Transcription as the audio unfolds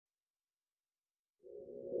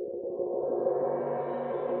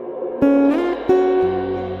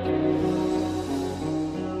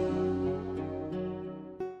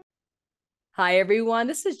Hi, everyone.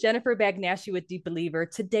 This is Jennifer Bagnaschi with Deep Believer.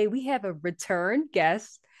 Today, we have a return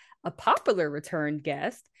guest, a popular return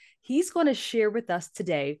guest. He's going to share with us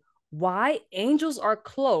today why angels are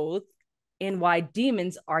clothed and why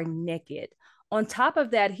demons are naked. On top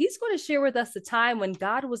of that, he's going to share with us the time when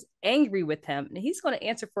God was angry with him, and he's going to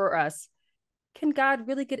answer for us, can God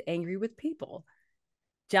really get angry with people?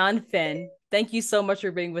 John Finn, thank you so much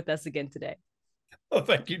for being with us again today. Oh,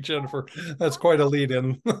 thank you, Jennifer. That's quite a lead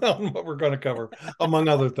in on what we're going to cover, among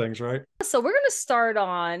other things, right? So we're going to start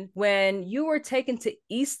on when you were taken to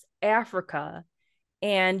East Africa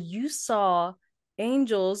and you saw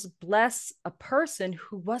angels bless a person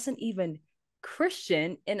who wasn't even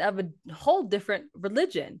Christian and of a whole different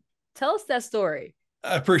religion. Tell us that story.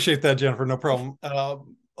 I appreciate that, Jennifer. No problem.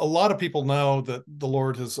 A lot of people know that the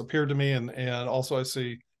Lord has appeared to me, and also I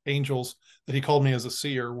see angels that He called me as a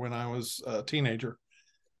seer when I was a teenager.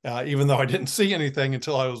 Even though I didn't see anything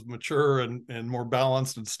until I was mature and more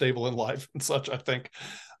balanced and stable in life and such, I think.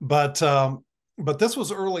 But but this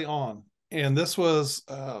was early on, and this was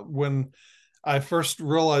when I first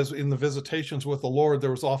realized in the visitations with the Lord, there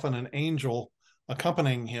was often an angel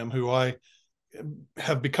accompanying him who I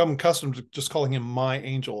have become accustomed to just calling him my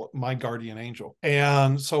angel, my guardian angel.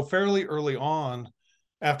 And so fairly early on,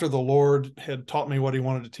 after the Lord had taught me what he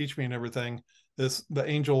wanted to teach me and everything, the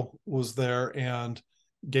angel was there and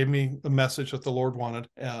gave me the message that the Lord wanted,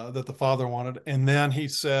 that the Father wanted. And then he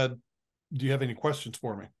said, do you have any questions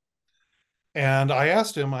for me? And I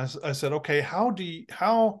asked him, I said, okay, how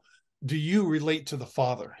do you relate to the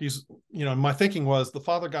Father? My thinking was the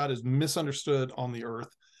Father God is misunderstood on the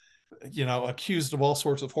earth, accused of all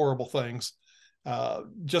sorts of horrible things,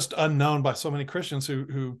 just unknown by so many Christians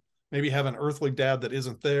who maybe have an earthly dad that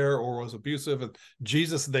isn't there or was abusive. And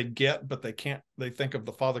Jesus they get, but they can't. They think of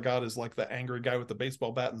the Father God as like the angry guy with the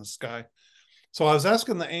baseball bat in the sky. So I was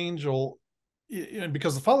asking the angel,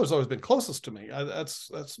 because the Father's always been closest to me.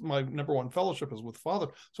 That's my number one fellowship is with Father.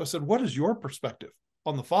 So I said, "What is your perspective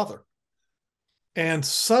on the Father?" And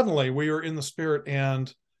suddenly we were in the Spirit,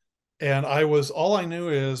 and I was all I knew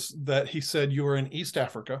is that he said, you were in East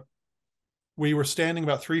Africa. We were standing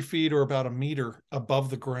about 3 feet or about a meter above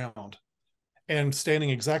the ground and standing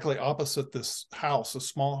exactly opposite this house, a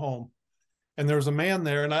small home. And there was a man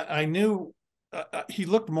there, and I knew he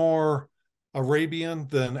looked more Arabian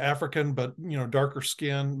than African, but darker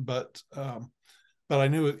skin. But I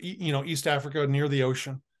knew East Africa near the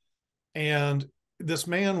ocean, and this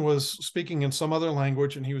man was speaking in some other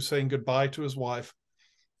language, and he was saying goodbye to his wife,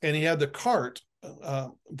 and he had the cart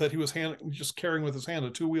that he was just carrying with his hand,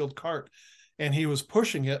 a two-wheeled cart, and he was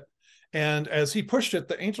pushing it. And as he pushed it,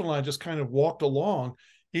 the angel and I just kind of walked along,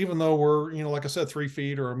 even though we're, like I said, 3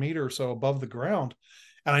 feet or a meter or so above the ground.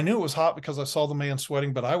 And I knew it was hot because I saw the man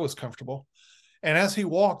sweating, but I was comfortable. And as he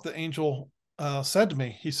walked, the angel said to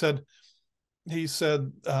me, he said,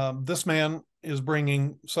 this man is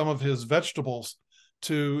bringing some of his vegetables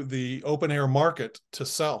to the open air market to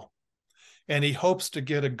sell, and he hopes to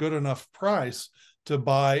get a good enough price to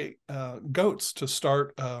buy goats, to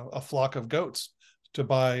start a flock of goats, to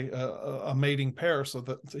buy a mating pair so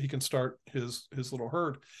that he can start his little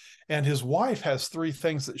herd. And his wife has three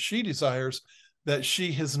things that she desires that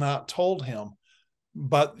she has not told him,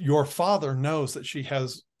 but your Father knows that she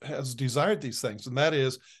has desired these things, and that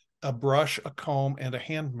is a brush, a comb, and a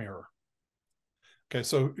hand mirror. Okay,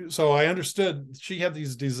 so I understood she had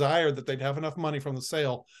these desire that they'd have enough money from the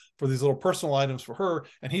sale for these little personal items for her,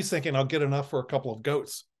 and he's thinking I'll get enough for a couple of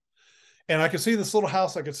goats. And I could see this little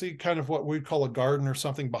house. I could see kind of what we'd call a garden or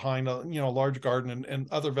something behind a large garden, and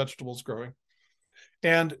other vegetables growing.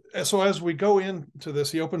 And so as we go into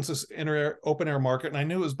this, he opens this open air market, and I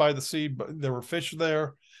knew it was by the sea, but there were fish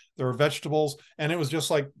there. There were vegetables, and it was just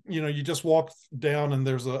like, you just walk down and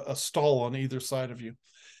there's a stall on either side of you.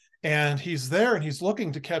 And he's there and he's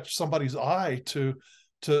looking to catch somebody's eye to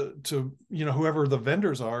whoever the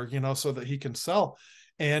vendors are, so that he can sell.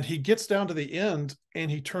 And he gets down to the end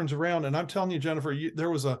and he turns around, and I'm telling you, Jennifer,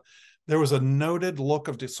 there was a noted look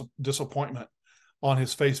of disappointment on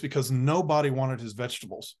his face because nobody wanted his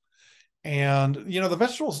vegetables. And the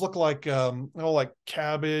vegetables look like like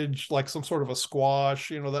cabbage, like some sort of a squash,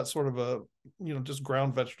 that sort of a just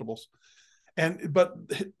ground vegetables. But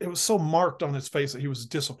it was so marked on his face that he was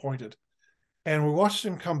disappointed. And we watched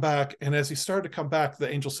him come back, and as he started to come back, the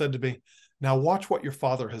angel said to me, now watch what your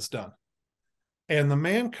Father has done. And the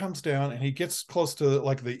man comes down and he gets close to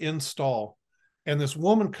like the install, and this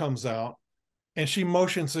woman comes out and she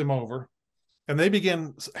motions him over, and they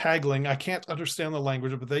begin haggling. I can't understand the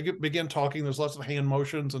language, but they begin talking. There's lots of hand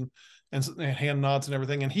motions and hand nods and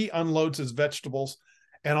everything. And he unloads his vegetables,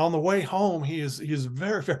 And on the way home, he is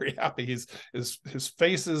very, very happy. His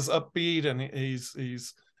face is upbeat, and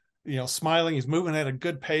he's smiling. He's moving at a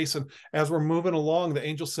good pace. And as we're moving along, the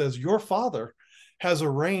angel says, "Your father has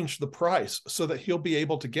arranged the price so that he'll be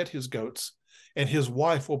able to get his goats, and his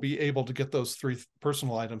wife will be able to get those 3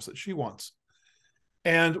 personal items that she wants."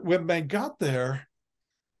 And when they got there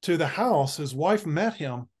to the house, his wife met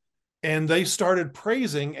him, and they started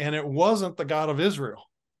praising, and it wasn't the God of Israel.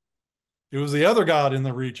 It was the other God in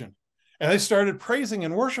the region. And they started praising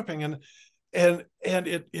and worshiping. And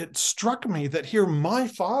it struck me that here my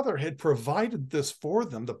father had provided this for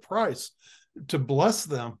them, the price to bless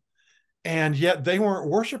them. And yet they weren't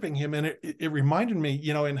worshiping him. And it reminded me,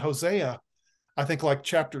 in Hosea, I think like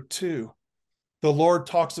chapter 2, the Lord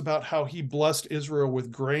talks about how he blessed Israel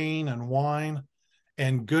with grain and wine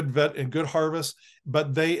and good harvest,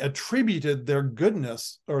 but they attributed their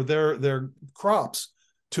goodness or their crops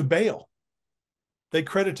to Baal. They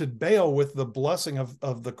credited Baal with the blessing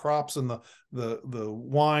of the crops and the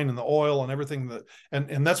wine and the oil and everything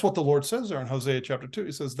and that's what the Lord says there in Hosea chapter 2.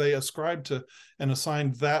 He says they ascribed to and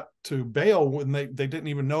assigned that to Baal when they didn't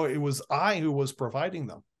even know it was I who was providing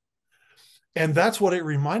them. And that's what it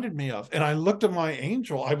reminded me of. And I looked at my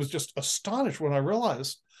angel. I was just astonished when I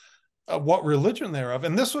realized what religion they're of.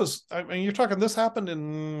 And this was, you're talking, this happened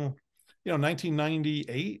in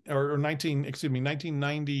 1998 or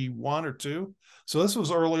 1991 or 2. So this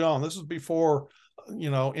was early on. This was before,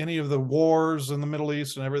 any of the wars in the Middle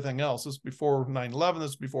East and everything else. This is before 9/11. This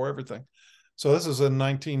is before everything. So this is in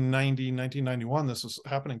 1990, 1991. This is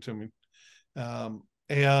happening to me.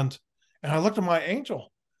 And I looked at my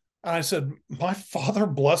angel and I said, my father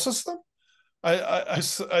blesses them. I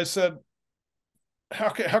said, how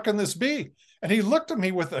can this be? And he looked at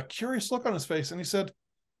me with a curious look on his face. And he said,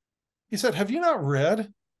 have you not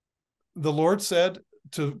read? The Lord said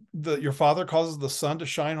your father causes the sun to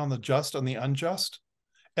shine on the just and the unjust,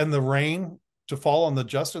 and the rain to fall on the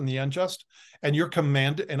just and the unjust. And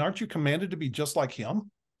aren't you commanded to be just like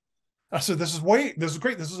him? I said, this is great.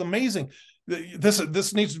 This is amazing.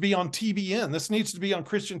 This needs to be on TBN. This needs to be on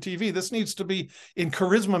Christian TV. This needs to be in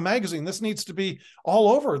Charisma magazine. This needs to be all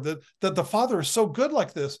over that the Father is so good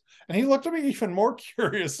like this. And he looked at me even more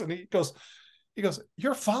curious, and he goes,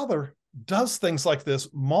 your Father does things like this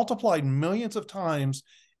multiplied millions of times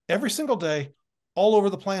every single day all over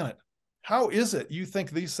the planet. How is it you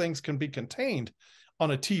think these things can be contained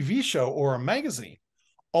on a TV show or a magazine?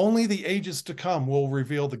 Only the ages to come will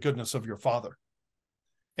reveal the goodness of your Father.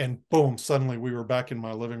 And boom, suddenly we were back in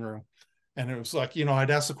my living room. And it was like,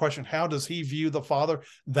 I'd ask the question, how does he view the Father?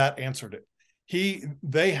 That answered it.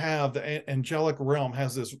 The angelic realm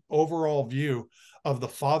has this overall view of the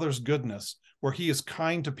Father's goodness, where he is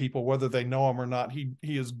kind to people, whether they know him or not. He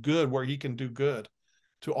is good where he can do good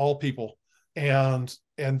to all people. And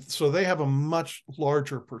so they have a much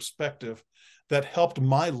larger perspective that helped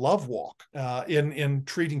my love walk in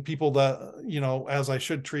treating people that, as I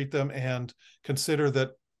should treat them, and consider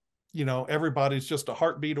that, everybody's just a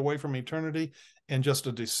heartbeat away from eternity and just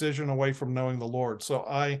a decision away from knowing the Lord. So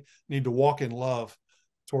I need to walk in love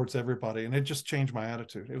towards everybody. And it just changed my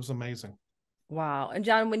attitude. It was amazing. Wow. And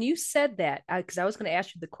John, when you said that, because I was going to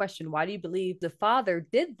ask you the question, why do you believe the Father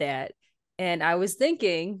did that? And I was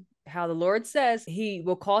thinking how the Lord says he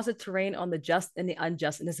will cause it to rain on the just and the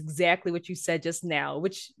unjust. And that's exactly what you said just now,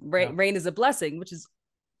 which rain is a blessing, which is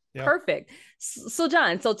perfect. So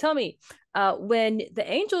John, so tell me, when the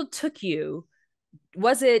angel took you,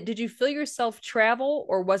 did you feel yourself travel,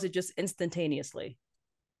 or was it just instantaneously?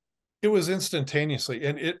 It was instantaneously.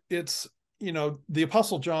 And it's, the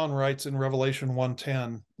Apostle John writes in Revelation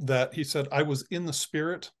 1:10 that he said, I was in the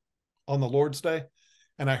Spirit on the Lord's day,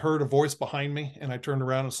 and I heard a voice behind me, and I turned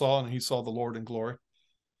around and he saw the Lord in glory.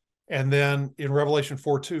 And then in Revelation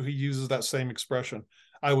 4:2, he uses that same expression.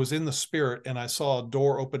 I was in the Spirit, and I saw a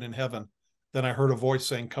door open in heaven. Then I heard a voice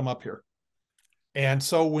saying, come up here. And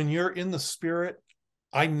so when you're in the Spirit,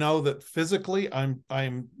 I know that physically I'm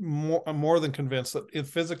more than convinced that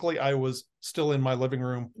physically I was still in my living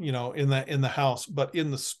room, in the house, but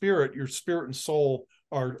in the Spirit, your spirit and soul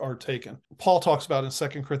are taken. Paul talks about in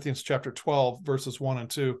 2 Corinthians chapter 12, verses 1 and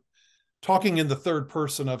 2, talking in the third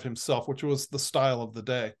person of himself, which was the style of the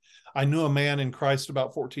day. I knew a man in Christ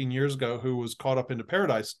about 14 years ago who was caught up into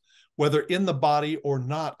paradise, whether in the body or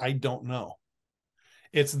not, I don't know.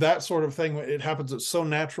 It's that sort of thing. It happens. It's so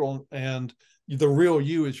natural. And the real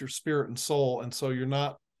you is your spirit and soul. And so you're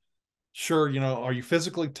not sure, are you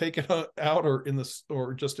physically taken out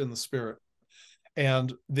or just in the Spirit?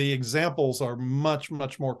 And the examples are much,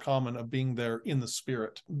 much more common of being there in the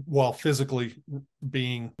Spirit while physically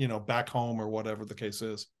being, back home or whatever the case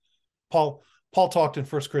is. Paul Paul talked in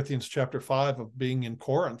 1 Corinthians chapter 5 of being in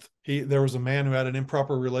Corinth. There was a man who had an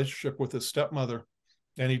improper relationship with his stepmother,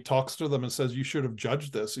 and he talks to them and says, you should have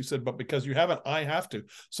judged this. He said, but because you haven't, I have to.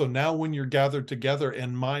 So now when you're gathered together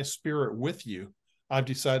in my spirit with you, I've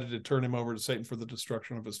decided to turn him over to Satan for the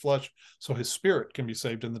destruction of his flesh, so his spirit can be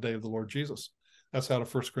saved in the day of the Lord Jesus. That's out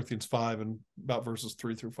of 1 Corinthians 5 and about verses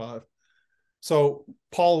 3-5. So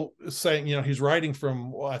Paul is saying, he's writing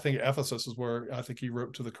from, I think Ephesus is where I think he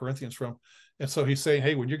wrote to the Corinthians from. And so he's saying,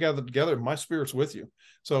 hey, when you're gathered together, my spirit's with you.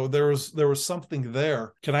 So there was something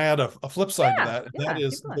there. Can I add a flip side to that? And that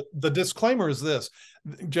is the disclaimer is this,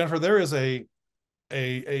 Jennifer, there is a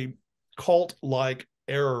cult-like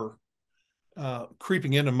error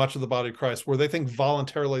creeping into much of the body of Christ where they think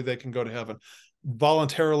voluntarily they can go to heaven.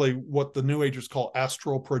 Voluntarily, what the New Agers call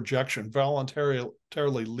astral projection, voluntarily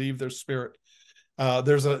leave their spirit.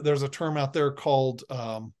 There's a term out there called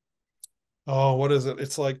what is it?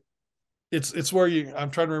 It's like it's where I'm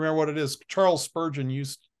trying to remember what it is. Charles Spurgeon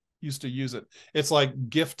used to use it. It's like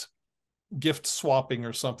gift swapping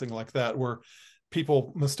or something like that, where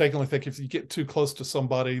people mistakenly think if you get too close to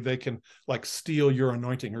somebody, they can like steal your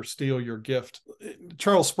anointing or steal your gift.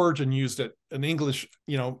 Charles Spurgeon used it, an English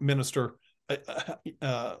minister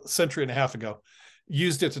a century and a half ago,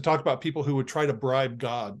 used it to talk about people who would try to bribe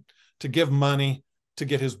God to give money to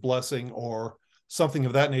get his blessing or something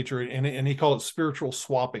of that nature. And he called it spiritual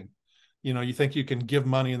swapping. You think you can give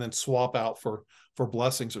money and then swap out for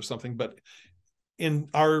blessings or something. But in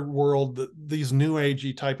our world, these new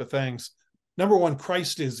agey type of things, number one,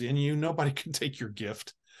 Christ is in you. Nobody can take your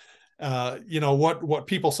gift. What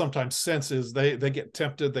people sometimes sense is they get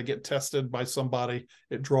tempted, they get tested by somebody,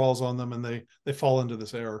 it draws on them, and they fall into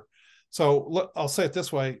this error. So I'll say it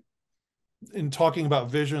this way, in talking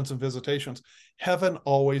about visions and visitations, heaven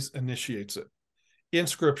always initiates it. In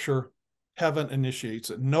Scripture, heaven initiates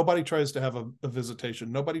it. Nobody tries to have a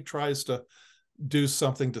visitation. Nobody tries to do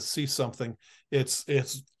something, to see something.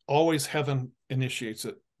 It's always heaven initiates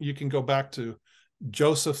it. You can go back to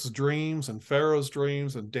Joseph's dreams and Pharaoh's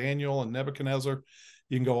dreams and Daniel and Nebuchadnezzar.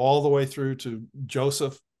 You can go all the way through to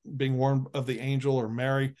Joseph being warned of the angel, or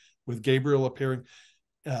Mary with Gabriel appearing.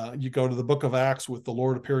 You go to the book of Acts with the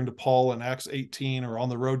Lord appearing to Paul in Acts 18, or on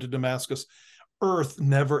the road to Damascus. Earth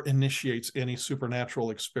never initiates any supernatural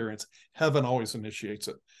experience. Heaven always initiates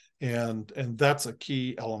it. And that's a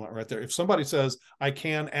key element right there. If somebody says, I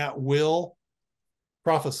can at will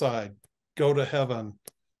prophesy, go to heaven,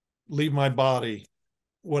 leave my body,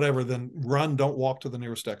 whatever, then run, don't walk to the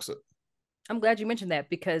nearest exit. I'm glad you mentioned that,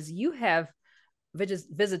 because you have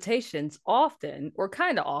visitations often, or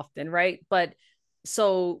kind of often, right? But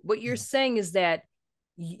so what you're saying is that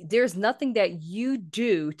there's nothing that you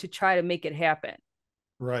do to try to make it happen.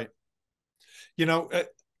 Right.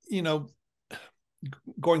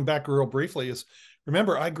 Going back real briefly is,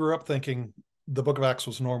 remember, I grew up thinking the book of Acts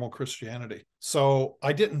was normal Christianity. So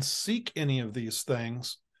I didn't seek any of these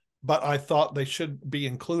things, but I thought they should be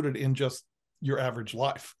included in just your average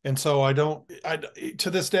life. And so to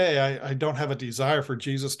this day, I don't have a desire for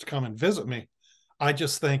Jesus to come and visit me. I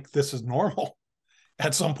just think this is normal.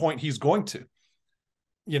 At some point, he's going to.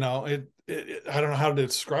 I don't know how to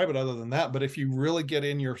describe it other than that, but if you really get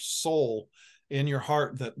in your soul, in your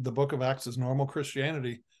heart, that the book of Acts is normal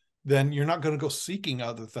Christianity, then you're not going to go seeking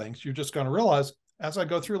other things. You're just going to realize, as I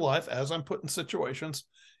go through life, as I'm put in situations,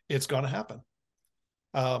 it's going to happen.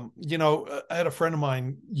 I had a friend of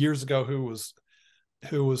mine years ago who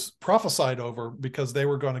was prophesied over because they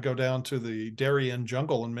were going to go down to the Darien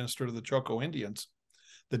jungle and minister to the Choco Indians.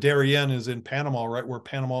 The Darien is in Panama, right where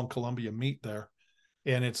Panama and Colombia meet there.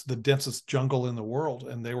 And it's the densest jungle in the world.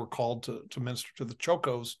 And they were called to minister to the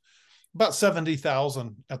Chocos, about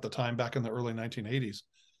 70,000 at the time, back in the early 1980s.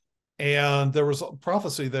 And there was a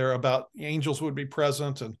prophecy there about angels would be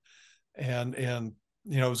present, and it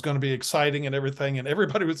was going to be exciting and everything. And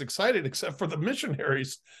everybody was excited except for the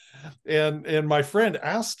missionaries. And my friend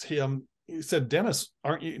asked him, he said, Dennis,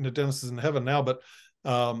 Dennis is in heaven now, but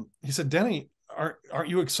he said, Denny, aren't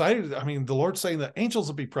you excited? I mean, the Lord's saying that angels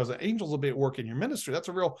will be present. Angels will be at work in your ministry. That's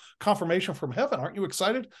a real confirmation from heaven. Aren't you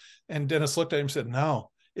excited? And Dennis looked at him and said,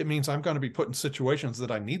 no, it means I'm going to be put in situations that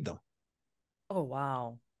I need them. Oh,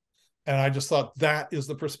 wow. And I just thought that is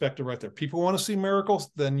the perspective right there. People want to see miracles,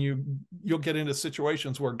 then you'll get into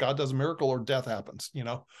situations where God does a miracle or death happens,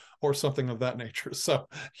 or something of that nature. So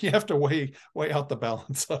you have to weigh out the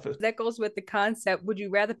balance of it. That goes with the concept, would you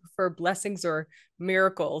rather prefer blessings or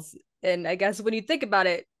miracles? And I guess when you think about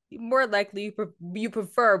it, more likely you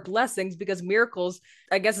prefer blessings, because miracles,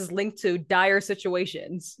 I guess, is linked to dire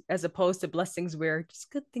situations, as opposed to blessings where just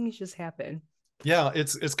good things just happen. Yeah,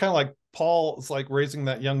 it's kind of like Paul is like raising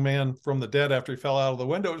that young man from the dead after he fell out of the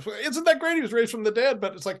window. Isn't that great? He was raised from the dead.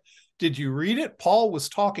 But it's like, did you read it? Paul was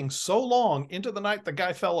talking so long into the night, the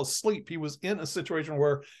guy fell asleep. He was in a situation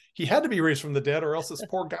where he had to be raised from the dead, or else this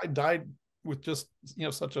poor guy died with just,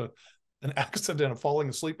 such an accident of falling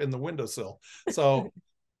asleep in the windowsill. So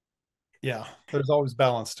yeah, there's always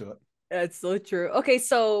balance to it. That's so true. Okay,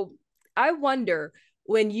 so I wonder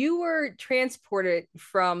when you were transported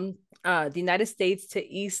from the United States to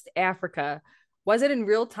East Africa, was it in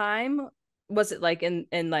real time? Was it like in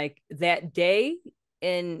like that day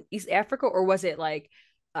in East Africa, or was it like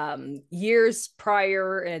years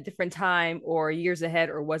prior in a different time, or years ahead,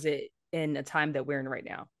 or was it in a time that we're in right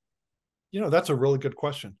now? That's a really good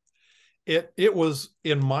question. It was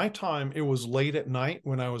in my time, it was late at night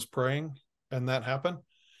when I was praying and that happened.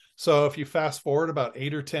 So if you fast forward about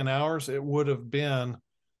 8 or 10 hours, it would have been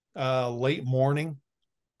late morning,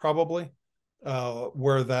 probably,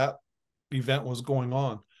 where that event was going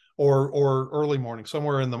on, or early morning,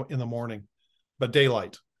 somewhere in the morning, but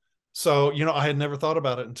daylight. So I had never thought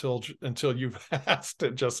about it until you asked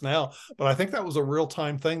it just now. But I think that was a real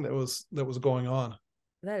time thing that was going on.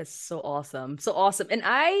 That is so awesome. So awesome. And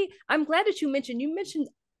I'm glad that you mentioned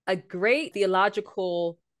a great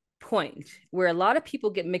theological point where a lot of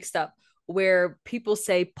people get mixed up, where people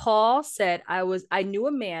say Paul said I knew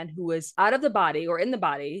a man who was out of the body or in the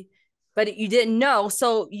body, but you didn't know.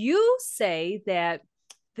 So you say that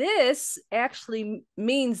this actually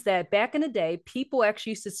means that back in the day, people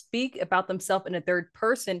actually used to speak about themselves in a third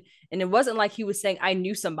person. And it wasn't like he was saying, I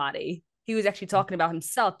knew somebody. He was actually talking about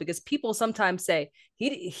himself, because people sometimes say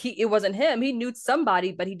it wasn't him. He knew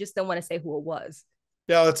somebody, but he just didn't want to say who it was.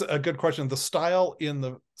 Yeah, that's a good question. The style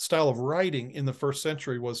of writing in the first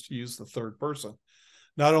century was to use the third person.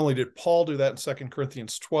 Not only did Paul do that in 2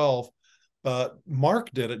 Corinthians 12, but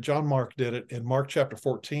Mark did it. John Mark did it in Mark chapter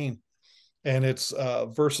 14. And it's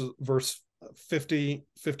verse 50,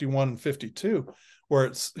 51, and 52,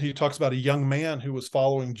 where he talks about a young man who was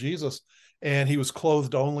following Jesus, and he was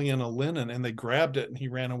clothed only in a linen, and they grabbed it and he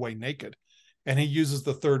ran away naked. And he uses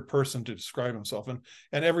the third person to describe himself. And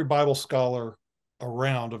every Bible scholar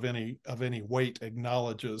around of any weight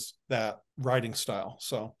acknowledges that writing style.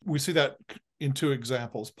 So we see that in two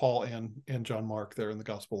examples, Paul and John Mark there in the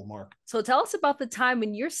Gospel of Mark. So tell us about the time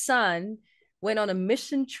when your son went on a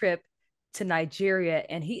mission trip to Nigeria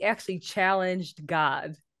and he actually challenged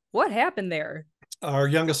God. What happened there? Our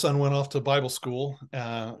youngest son went off to Bible school,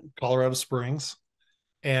 Colorado Springs,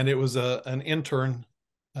 and it was an intern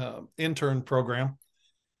program.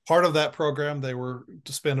 Part of that program, they were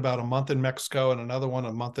to spend about a month in Mexico and another one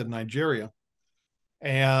a month in Nigeria.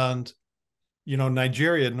 And northern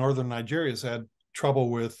Nigeria has had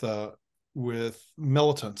trouble with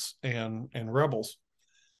militants and rebels.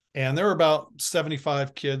 And there were about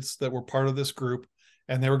 75 kids that were part of this group,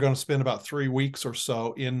 and they were going to spend about 3 weeks or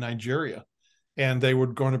so in Nigeria. And they were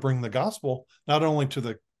going to bring the gospel not only to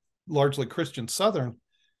the largely Christian southern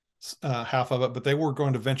half of it, but they were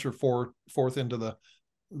going to venture forth into the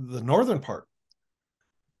northern part.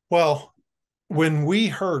 Well, when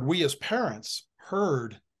we as parents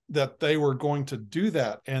heard that they were going to do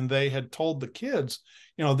that, and they had told the kids,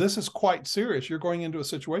 this is quite serious. You're going into a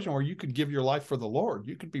situation where you could give your life for the Lord.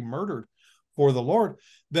 You could be murdered for the Lord.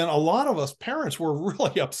 Then a lot of us parents were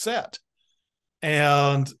really upset.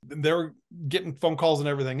 And they're getting phone calls and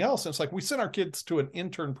everything else. And it's like, we sent our kids to an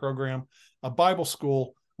intern program, a Bible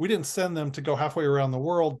school. We didn't send them to go halfway around the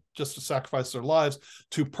world just to sacrifice their lives,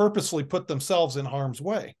 to purposely put themselves in harm's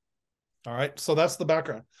way. All right. So that's the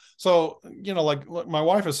background. So, like my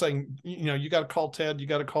wife is saying, you got to call Ted, you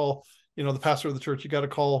got to call, the pastor of the church, you got to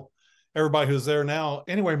call everybody who's there now.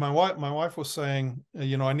 Anyway, my wife was saying,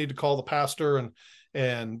 I need to call the pastor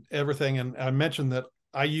and everything. And I mentioned that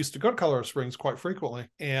I used to go to Colorado Springs quite frequently,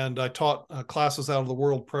 and I taught classes out of the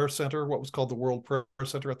World Prayer Center, what was called the World Prayer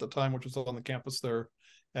Center at the time, which was on the campus there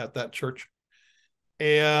at that church.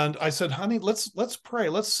 And I said, honey, let's pray.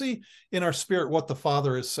 Let's see in our spirit what the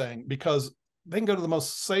Father is saying, because they can go to the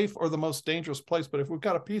most safe or the most dangerous place, but if we've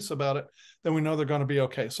got a peace about it, then we know they're going to be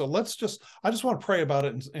okay. So I just want to pray about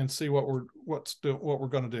it and see what we're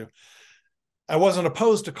going to do. I wasn't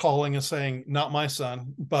opposed to calling and saying, not my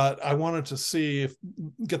son, but I wanted to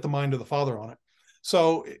get the mind of the Father on it.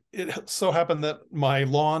 So it so happened that my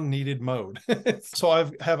lawn needed mowed. So I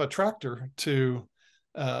have a tractor to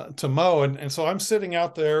mow. And so I'm sitting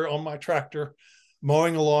out there on my tractor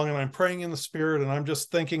mowing along, and I'm praying in the spirit, and I'm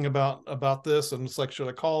just thinking about this. And it's like, should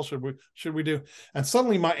I call? Should we do? And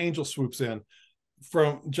suddenly my angel swoops in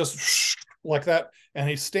from just like that. And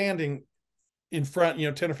he's standing in front,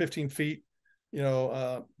 10 or 15 feet you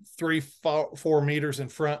know, 3, 4 meters in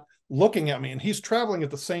front, looking at me, and he's traveling at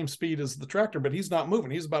the same speed as the tractor, but he's not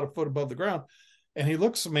moving. He's about a foot above the ground. And he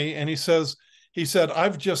looks at me and he said,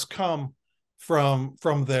 I've just come from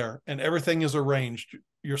there and everything is arranged.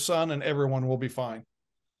 Your son and everyone will be fine.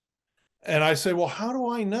 And I said, well, how do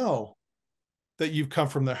I know that you've come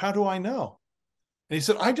from there? How do I know? And he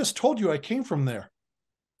said, I just told you I came from there.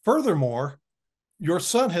 Furthermore, your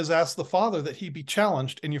son has asked the Father that he be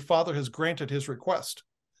challenged, and your Father has granted his request.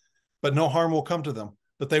 But no harm will come to them,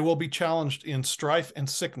 but they will be challenged in strife and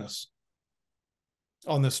sickness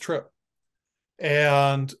on this trip.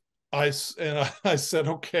 And I said,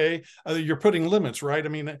 okay, you're putting limits, right? I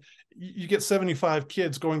mean, you get 75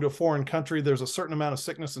 kids going to a foreign country. There's a certain amount of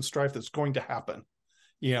sickness and strife that's going to happen,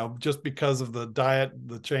 you know, just because of the diet,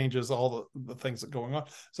 the changes, all the things that are going on.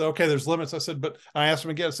 So, okay, there's limits. I said, but I asked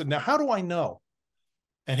him again, I said, now, how do I know?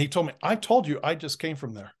 And he told me, I told you, I just came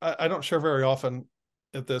from there. I don't share very often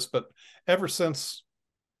at this, but ever since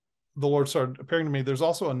the Lord started appearing to me, there's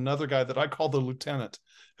also another guy that I call the lieutenant,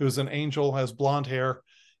 who's an angel, has blonde hair,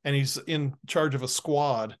 and he's in charge of a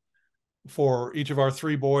squad for each of our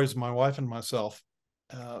 3 boys, my wife and myself,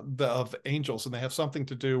 of angels, and they have something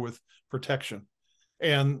to do with protection.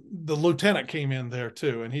 And the lieutenant came in there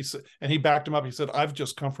too, and he backed him up. He said, I've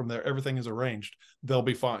just come from there. Everything is arranged. They'll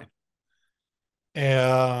be fine.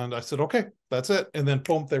 And I said, okay, that's it. And then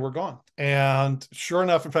boom, they were gone. And sure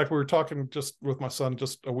enough, in fact, we were talking just with my son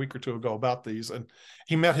just a week or two ago about these, and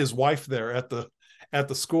he met his wife there at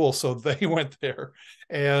the school. So they went there,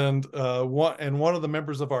 and one of the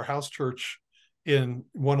members of our house church in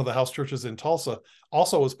one of the house churches in Tulsa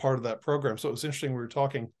also was part of that program. So it was interesting. We were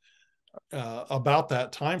talking about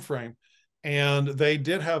that time frame, and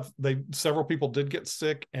several people did get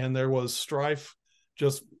sick, and there was strife,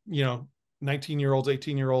 just, you know, 19-year-olds,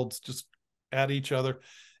 18-year-olds just at each other,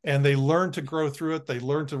 and they learned to grow through it. They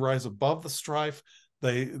learned to rise above the strife.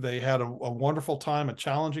 They had a wonderful time, a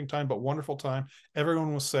challenging time, but wonderful time.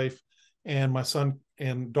 Everyone was safe, and my son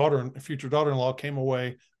and future daughter-in-law came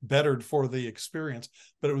away bettered for the experience.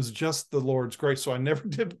 But it was just the Lord's grace. So I never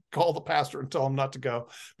did call the pastor and tell him not to go,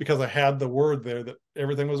 because I had the word there that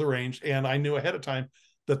everything was arranged, and I knew ahead of time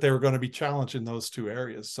that they were going to be challenged in those 2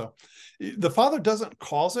 areas. So the Father doesn't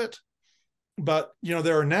cause it, but, you know,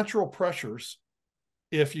 there are natural pressures.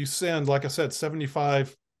 If you send, like I said,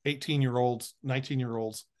 75, 18-year-olds,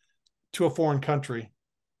 19-year-olds to a foreign country,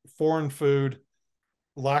 foreign food,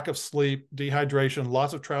 lack of sleep, dehydration,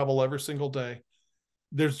 lots of travel every single day,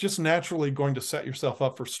 there's just naturally going to set yourself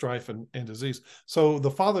up for strife and disease. So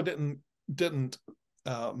the Father didn't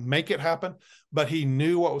make it happen, but he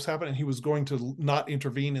knew what was happening. He was going to not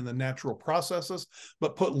intervene in the natural processes,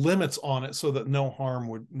 but put limits on it so that no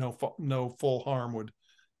full harm would,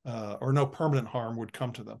 or no permanent harm would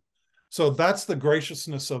come to them. So that's the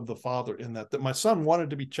graciousness of the Father in that my son wanted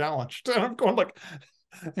to be challenged. And I'm going like,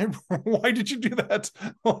 why did you do that?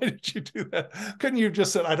 Why did you do that? Couldn't you have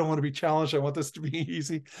just said, I don't want to be challenged. I want this to be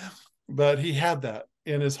easy. But he had that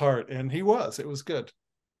in his heart, and it was good.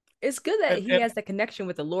 It's good that he And has the connection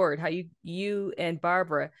with the Lord. How you and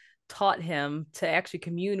Barbara taught him to actually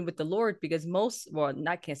commune with the Lord, because most, well,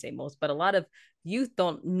 I can't say most, but a lot of youth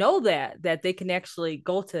don't know that they can actually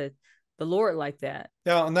go to the Lord like that.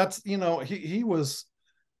 Yeah, and that's, you know, he was,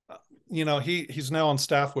 you know, he's now on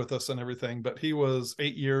staff with us and everything, but he was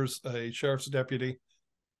 8 years a sheriff's deputy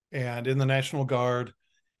and in the National Guard.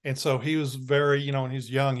 And so he was very, you know, when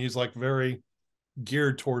he's young, he's like very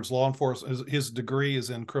geared towards law enforcement. His degree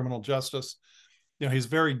is in criminal justice. You know, he's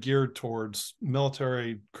very geared towards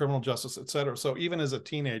military, criminal justice, et cetera. So even as a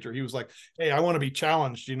teenager, he was like, hey, I want to be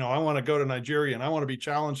challenged. You know, I want to go to Nigeria and I want to be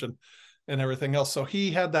challenged and everything else. So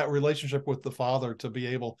he had that relationship with the Father to be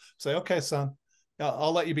able to say, okay, son,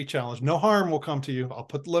 I'll let you be challenged. No harm will come to you. I'll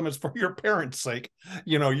put limits for your parents' sake.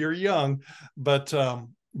 You know, you're young, but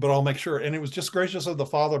I'll make sure. And it was just gracious of the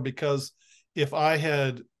Father, because if I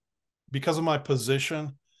had, because of my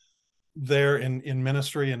position there in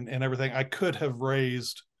ministry and everything, I could have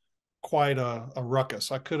raised quite a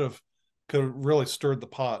ruckus. I could have really stirred the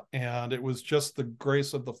pot. And it was just the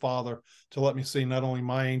grace of the Father to let me see not only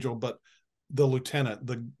my angel, but the lieutenant,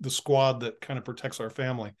 the squad that kind of protects our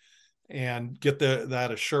family, and get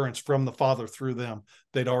that assurance from the Father through them.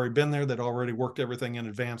 They'd already been there. They'd already worked everything in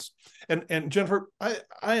advance. And Jennifer, I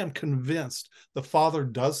am convinced the Father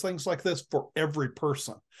does things like this for every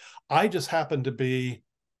person. I just happen to be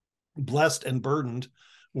blessed and burdened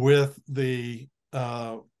with the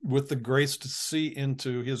grace to see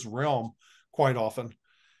into his realm quite often.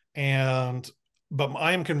 But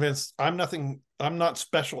I am convinced I'm not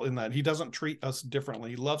special in that. He doesn't treat us differently.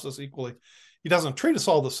 He loves us equally. He doesn't treat us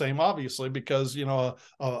all the same, obviously, because,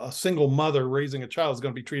 a single mother raising a child is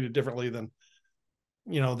going to be treated differently than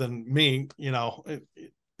me,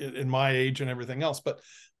 in my age and everything else.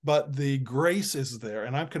 But the grace is there.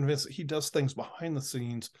 And I'm convinced that he does things behind the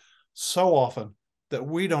scenes so often that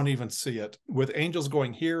we don't even see it, with angels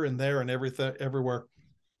going here and there and everything, everywhere.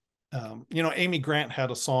 Amy Grant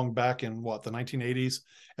had a song back in the 1980s,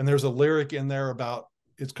 and there's a lyric in there about,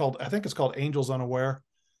 I think it's called Angels Unaware.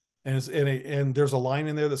 And there's a line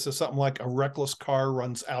in there that says something like, a reckless car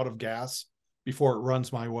runs out of gas before it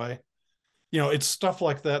runs my way. It's stuff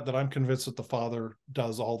like that I'm convinced that the Father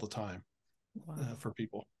does all the time. Wow. For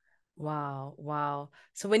people. Wow. Wow.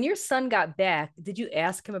 So when your son got back, did you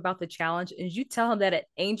ask him about the challenge? And did you tell him that an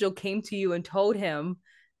angel came to you and told him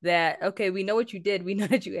that, okay, we know what you did. We know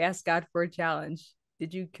that you asked God for a challenge.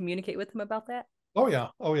 Did you communicate with him about that? Oh yeah.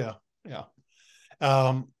 Oh yeah. Yeah.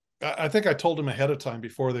 I think I told him ahead of time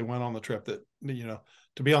before they went on the trip that,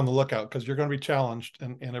 to be on the lookout, because you're going to be challenged,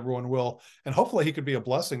 and everyone will. And hopefully he could be a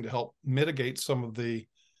blessing to help mitigate some of the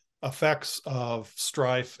effects of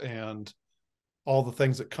strife and all the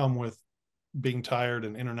things that come with being tired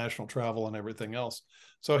and international travel and everything else.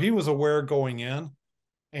 So he was aware going in,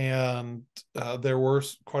 and there were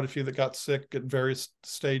quite a few that got sick at various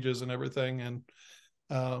stages and everything.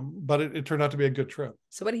 But it turned out to be a good trip.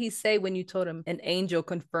 So what did he say when you told him an angel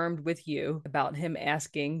confirmed with you about him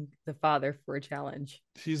asking the Father for a challenge?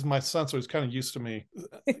 He's my son, so he's kind of used to me.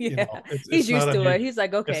 Yeah, It's he's not used to unusual. it. He's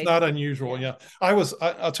like, It's okay. not unusual. Yeah.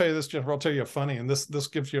 I'll tell you this, Jennifer, I'll tell you a funny, and this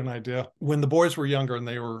gives you an idea. When the boys were younger and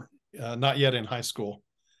they were not yet in high school,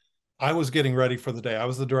 I was getting ready for the day. I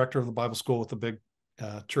was the director of the Bible school with the big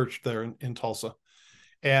church there in Tulsa.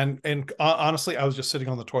 And honestly, I was just sitting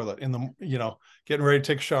on the toilet getting ready to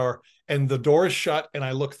take a shower, and the door is shut, and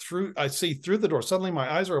I see through the door. Suddenly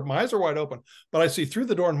my eyes are wide open, but I see through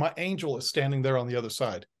the door, and my angel is standing there on the other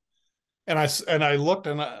side. And I looked,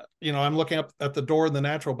 and I'm looking up at the door in the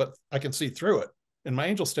natural, but I can see through it, and my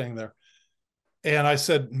angel's standing there. And I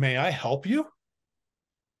said, "May I help you?"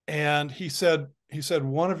 And he said,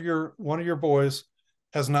 one of your boys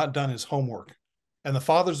has not done his homework, and the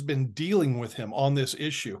Father's been dealing with him on this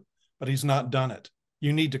issue, but he's not done it.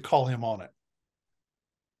 You need to call him on it.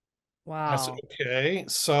 I said, Wow. okay.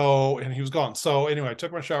 So, and he was gone. So anyway, I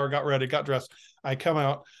took my shower, got ready, got dressed. I come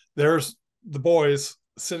out, there's the boys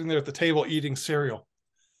sitting there at the table eating cereal.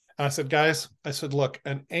 And I said, guys, look,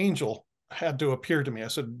 an angel had to appear to me. I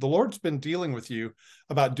said, the Lord's been dealing with you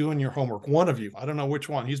about doing your homework. One of you, I don't know which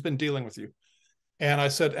one, he's been dealing with you. And I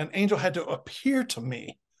said, an angel had to appear to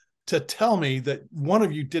me to tell me that one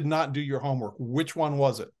of you did not do your homework. Which one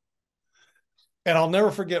was it? And I'll never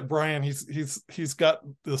forget Brian. He's got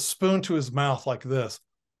the spoon to his mouth like this,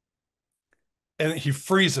 and he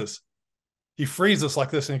freezes. He freezes like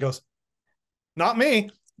this, and he goes, "Not me."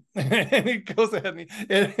 And he goes ahead, and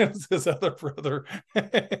it was his other brother,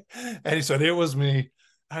 and he said, "It was me."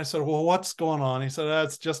 I said, "Well, what's going on?" He said,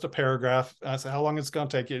 "That's just a paragraph." I said, "How long is it going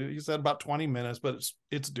to take you?" He said, "About 20 minutes, but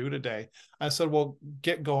it's due today." I said, "Well,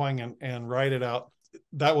 get going and write it out."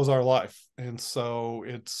 That was our life. And so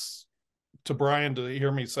it's to Brian to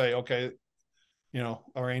hear me say, okay,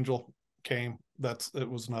 our angel came. It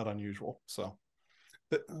was not unusual. So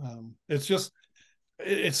it's just,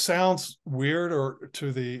 it sounds weird and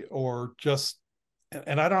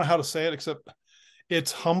I don't know how to say it, except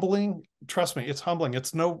it's humbling. Trust me, it's humbling. I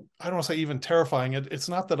don't want to say even terrifying. It's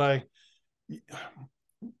not that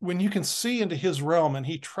when you can see into his realm and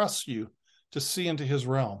he trusts you to see into his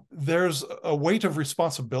realm, there's a weight of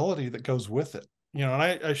responsibility that goes with it. And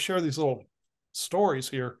I share these little stories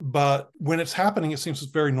here, but when it's happening, it seems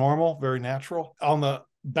very normal, very natural. On the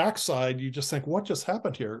backside, you just think, what just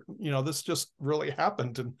happened here? This just really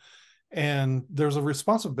happened. And there's a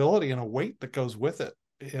responsibility and a weight that goes with it.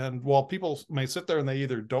 And while people may sit there and they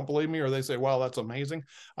either don't believe me or they say, wow, that's amazing.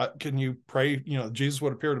 Can you pray, Jesus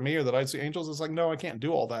would appear to me or that I'd see angels? It's like, no, I can't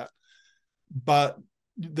do all that. But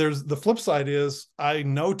there's the flip side is I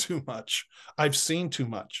know too much. I've seen too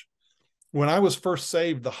much. When I was first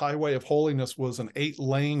saved, the highway of holiness was an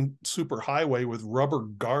 8-lane super highway with rubber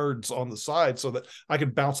guards on the side so that I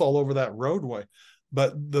could bounce all over that roadway.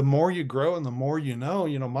 But the more you grow and the more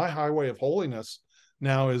my highway of holiness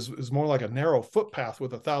now is more like a narrow footpath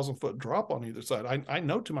with 1,000-foot drop on either side. I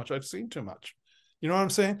know too much. I've seen too much. You know what I'm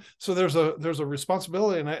saying? So there's a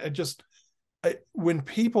responsibility. And when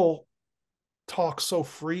people talk so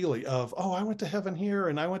freely of, oh, I went to heaven here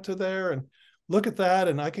and I went to there and look at that,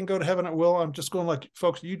 and I can go to heaven at will. I'm just going like,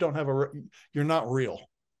 folks, you're not real.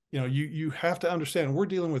 You have to understand we're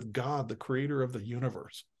dealing with God, the creator of the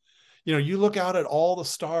universe. You look out at all the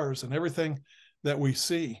stars and everything that we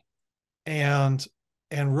see. and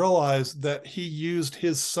realize that he used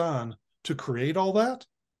his son to create all that.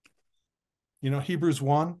 Hebrews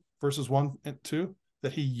 1 verses 1 and 2,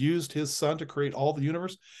 that he used his son to create all the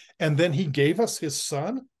universe, and then he gave us his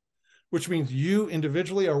son, which means you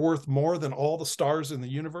individually are worth more than all the stars in the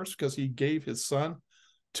universe, because he gave his son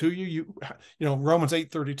to you. Romans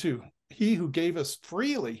 8:32, he who gave us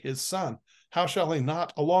freely his son, how shall he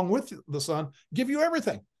not along with the son give you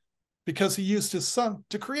everything? Because he used his son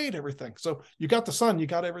to create everything. So you got the son, you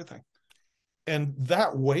got everything. And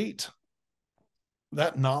that weight,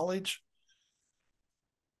 that knowledge,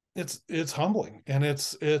 it's humbling, and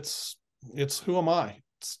it's who am I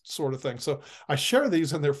sort of thing. So I share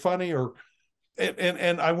these, and they're funny,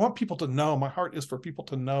 and I want people to know, my heart is for people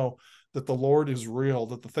to know that the Lord is real,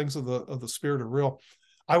 that the things of the Spirit are real.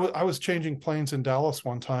 I was changing planes in Dallas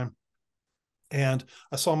one time, and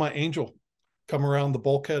I saw my angel come around the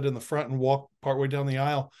bulkhead in the front and walk partway down the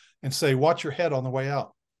aisle and say, "Watch your head on the way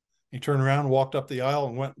out." He turned around, walked up the aisle,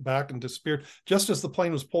 and went back and disappeared just as the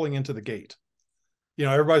plane was pulling into the gate.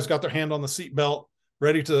 Everybody's got their hand on the seatbelt,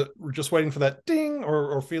 we're just waiting for that ding,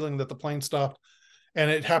 or feeling that the plane stopped. And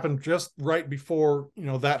it happened just right before,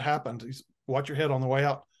 that happened. He's, "Watch your head on the way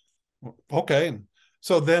out." Okay. And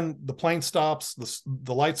so then the plane stops,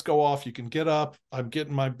 the lights go off, you can get up, I'm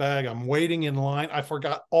getting my bag, I'm waiting in line. I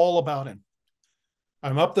forgot all about him.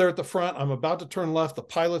 I'm up there at the front, I'm about to turn left, the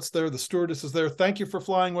pilot's there, the stewardess is there. "Thank you for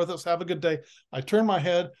flying with us, have a good day." I turn my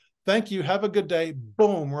head, "Thank you, have a good day."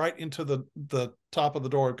 Boom, right into the top of the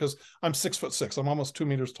door, because I'm 6'6", I'm almost 2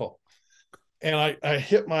 meters tall. And I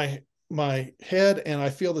hit my head, and I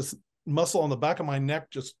feel this muscle on the back of my neck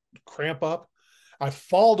just cramp up. I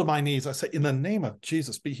fall to my knees. I say, "In the name of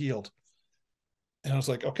Jesus, be healed." And I was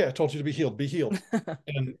like, "Okay, I told you to be healed, be healed."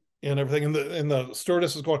 and everything. And the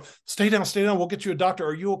stewardess is going, stay down, we'll get you a doctor.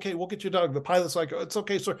 "Are you okay? We'll get you a doctor." The pilot's like, "It's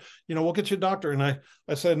okay, sir. We'll get you a doctor." And I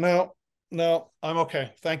said, no, I'm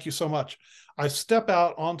okay. Thank you so much. I step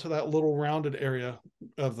out onto that little rounded area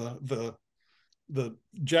of the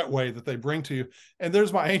jetway that they bring to you. And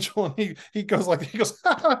there's my angel. And he goes, he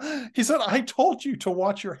said, "I told you to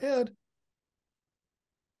watch your head."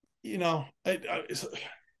 It's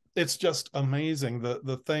just amazing,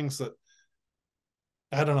 the things that,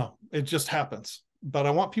 I don't know, it just happens. But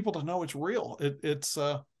I want people to know it's real. And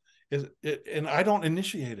I don't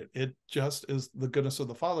initiate it. It just is the goodness of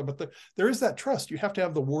the Father. But there is that trust. You have to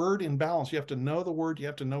have the word in balance. You have to know the word. You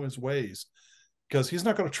have to know his ways, because he's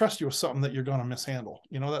not going to trust you with something that you're going to mishandle,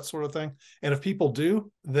 that sort of thing. And if people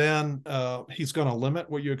do, then he's going to limit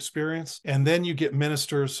what you experience. And then you get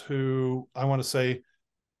ministers who, I want to say,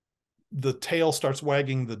 the tail starts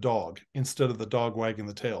wagging the dog instead of the dog wagging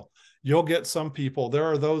the tail. You'll get some people, there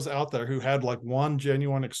are those out there who had like one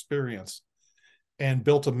genuine experience and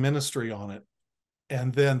built a ministry on it.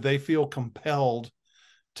 And then they feel compelled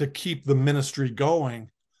to keep the ministry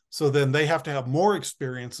going. So then they have to have more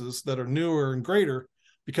experiences that are newer and greater,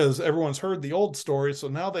 because everyone's heard the old story. So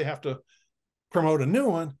now they have to promote a new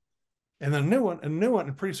one, and then a new one, and a new one.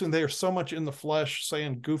 And pretty soon they are so much in the flesh,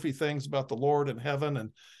 saying goofy things about the Lord and heaven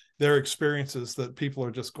and their experiences, that people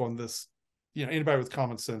are just going, this, anybody with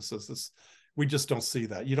common sense says this, we just don't see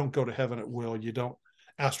that. You don't go to heaven at will. You don't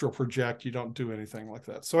astral project. You don't do anything like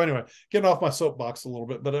that. So anyway, getting off my soapbox a little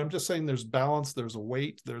bit, but I'm just saying there's balance, there's a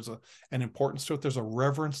weight, there's an importance to it, there's a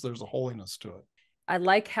reverence, there's a holiness to it. I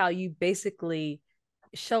like how you basically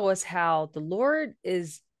show us how the Lord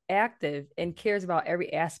is active and cares about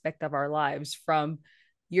every aspect of our lives, from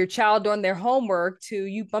your child doing their homework to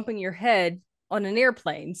you bumping your head on an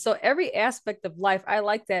airplane. So every aspect of life, I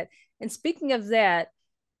like that. And speaking of that,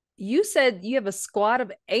 you said you have a squad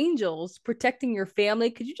of angels protecting your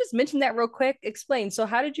family. Could you just mention that real quick? Explain. So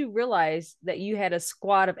how did you realize that you had a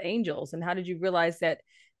squad of angels, and how did you realize that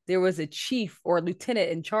there was a chief or a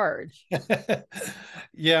lieutenant in charge?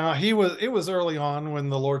 Yeah, it was early on when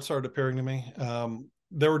the Lord started appearing to me.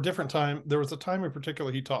 There were different times. There was a time in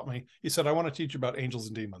particular he taught me. He said, "I want to teach you about angels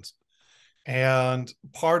and demons." And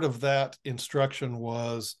part of that instruction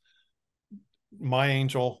was my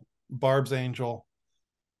angel, Barb's angel,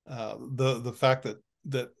 the fact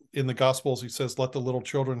that in the Gospels he says, "Let the little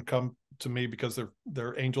children come to me, because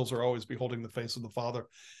their angels are always beholding the face of the Father."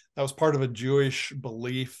 That was part of a Jewish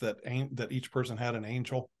belief that each person had an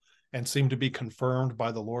angel, and seemed to be confirmed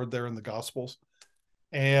by the Lord there in the Gospels.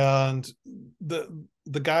 And the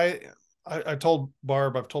guy, I told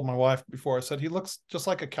Barb, I've told my wife before, I said, he looks just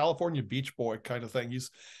like a California beach boy kind of thing.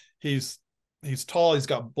 He's tall, he's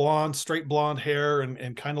got straight blonde hair,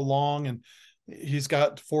 and kind of long, and he's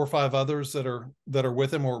got 4 or 5 others that are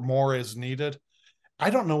with him, or more as needed. I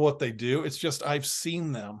don't know what they do. It's just I've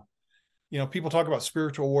seen them. People talk about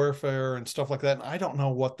spiritual warfare and stuff like that, and I don't know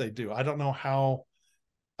what they do. I don't know how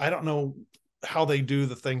they do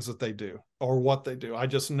the things that they do or what they do. I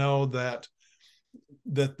just know that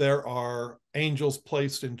there are angels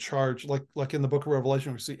placed in charge, like in the book of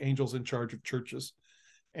Revelation, we see angels in charge of churches.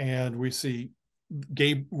 And we see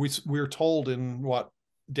we're told in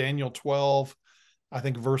Daniel 12, I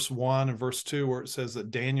think verse 1 and verse 2, where it says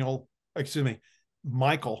that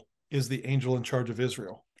Michael is the angel in charge of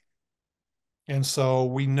Israel. And so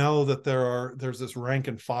we know that there's this rank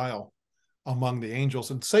and file among the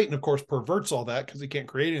angels. And Satan, of course, perverts all that because he can't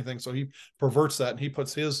create anything. So he perverts that, and he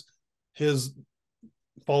puts his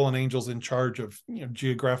fallen angels in charge of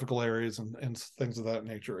geographical areas and things of that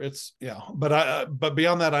nature. But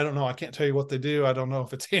beyond that, I don't know. I can't tell you what they do. I don't know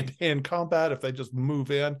if it's hand-to-hand combat, if they just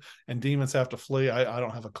move in and demons have to flee. I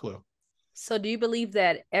don't have a clue. So do you believe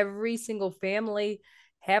that every single family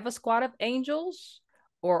have a squad of angels,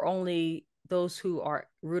 or only those who are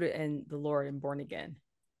rooted in the Lord and born again?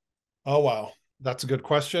 Oh, wow. That's a good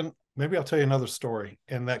question. Maybe I'll tell you another story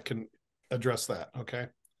and that can address that. Okay.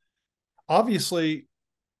 Obviously,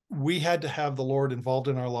 we had to have the Lord involved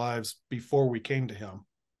in our lives before we came to him,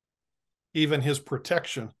 even his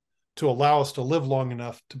protection to allow us to live long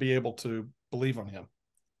enough to be able to believe on him.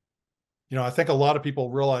 I think a lot of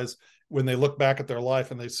people realize when they look back at their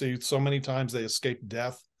life and they see so many times they escaped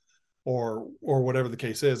death or whatever the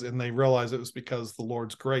case is, and they realize it was because the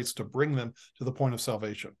Lord's grace to bring them to the point of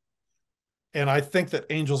salvation. And I think that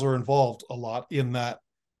angels are involved a lot in that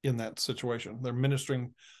situation. They're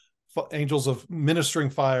ministering angels of ministering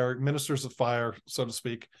fire, ministers of fire, so to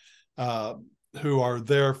speak, who are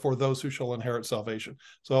there for those who shall inherit salvation.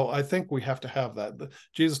 So I think we have to have that.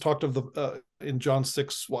 Jesus talked of in John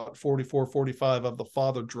 6, 44, 45, of the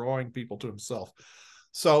Father drawing people to himself.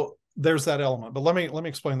 So there's that element. But let me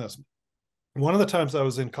explain this. One of the times I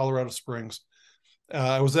was in Colorado Springs,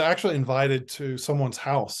 I was actually invited to someone's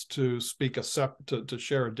house to speak to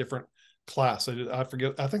share a different class. I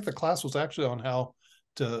forget. I think the class was actually on how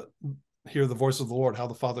to hear the voice of the Lord, how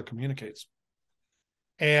the Father communicates.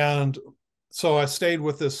 And so I stayed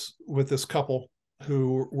with this couple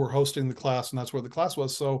who were hosting the class, and that's where the class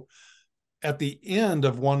was. So at the end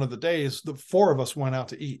of one of the days, the four of us went out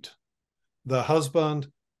to eat. The husband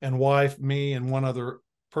and wife, me, and one other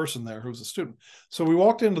person there who was a student. So we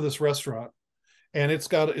walked into this restaurant, and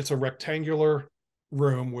it's a rectangular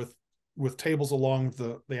room with tables along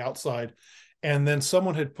the outside. And then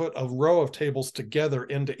someone had put a row of tables together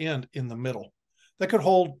end to end in the middle that could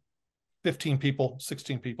hold 15 people,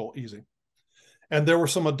 16 people easy. And there were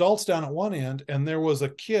some adults down at one end, and there was a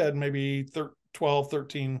kid, maybe 12,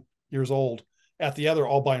 13 years old, at the other,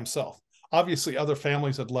 all by himself. Obviously, other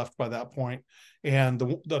families had left by that point, and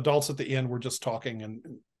the adults at the end were just talking and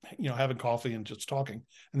having coffee and just talking.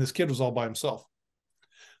 And this kid was all by himself.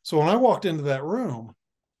 So when I walked into that room,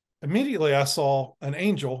 immediately I saw an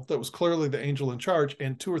angel that was clearly the angel in charge,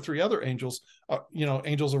 and two or three other angels,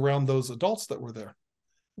 angels around those adults that were there.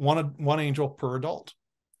 One angel per adult.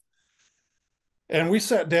 And we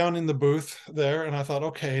sat down in the booth there, and I thought,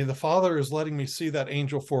 okay, the Father is letting me see that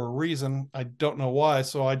angel for a reason. I don't know why.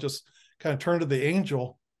 So I just kind of turned to the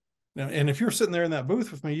angel. And if you're sitting there in that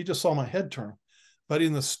booth with me, you just saw my head turn. But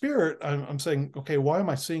in the spirit, I'm saying, okay, why am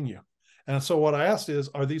I seeing you? And so what I asked is,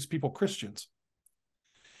 are these people Christians?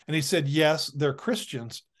 And he said, yes, they're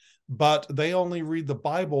Christians, but they only read the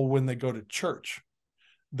Bible when they go to church.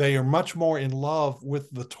 They are much more in love with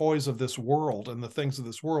the toys of this world and the things of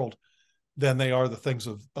this world than they are the things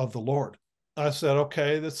of the Lord. I said,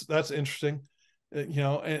 okay, that's interesting.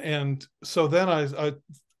 And so then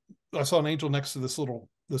I saw an angel next to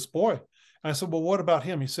this boy. And I said, well, what about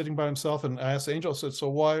him? He's sitting by himself. And I asked the angel, I said, so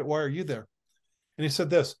why are you there? And he said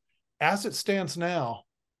this, as it stands now,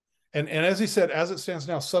 and as he said, as it stands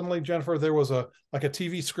now, suddenly, Jennifer, there was like a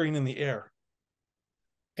TV screen in the air.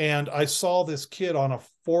 And I saw this kid on a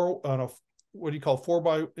what do you call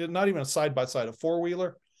not even a side-by-side, a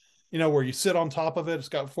four-wheeler, where you sit on top of it. It's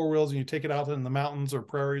got four wheels and you take it out in the mountains or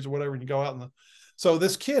prairies or whatever, and you go out so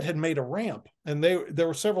this kid had made a ramp, and there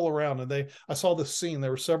were several around, and I saw this scene.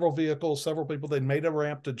 There were several vehicles, several people. They'd made a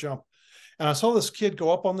ramp to jump. And I saw this kid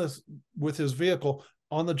go up on this with his vehicle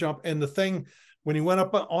on the jump. And the thing, when he went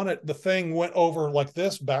up on it, the thing went over like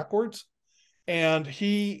this backwards. And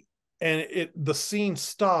the scene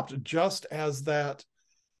stopped just as that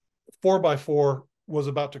 4x4 was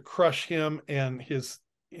about to crush him, and his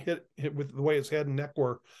hit with the way his head and neck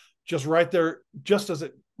were just right there, just as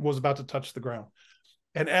it was about to touch the ground.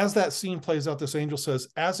 And as that scene plays out, this angel says,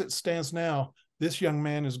 as it stands now, this young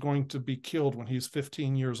man is going to be killed when he's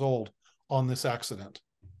 15 years old on this accident.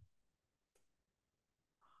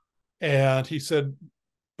 And he said,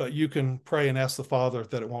 but you can pray and ask the Father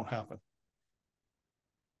that it won't happen.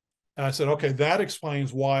 And I said, okay, that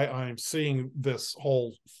explains why I'm seeing this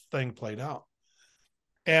whole thing played out.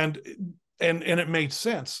 And it made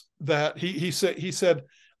sense that he said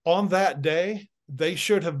on that day they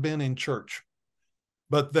should have been in church,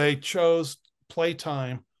 but they chose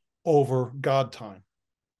playtime over God time.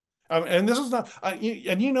 And this is not,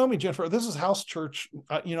 and you know me, Jennifer, this is house church.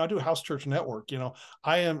 I do a house church network.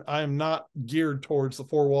 I am not geared towards the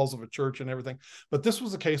four walls of a church and everything. But this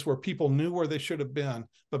was a case where people knew where they should have been,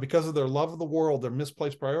 but because of their love of the world, their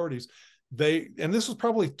misplaced priorities, and this was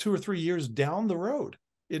probably 2 or 3 years down the road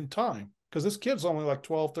in time, because this kid's only like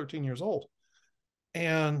 12, 13 years old.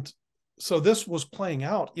 And so this was playing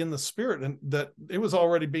out in the spirit, and that it was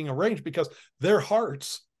already being arranged because their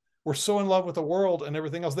hearts were so in love with the world and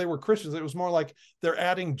everything else. They were Christians. It was more like they're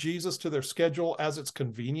adding Jesus to their schedule as it's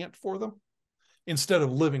convenient for them, instead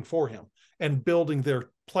of living for him and building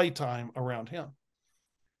their playtime around him.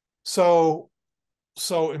 So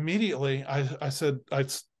immediately I said, I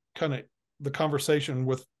kind of the conversation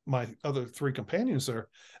with my other 3 companions there,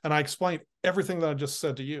 and I explained everything that I just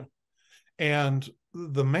said to you. And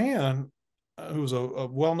the man, who was a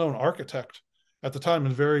well-known architect at the time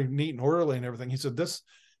and very neat and orderly and everything, he said, this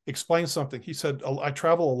explains something. He said, I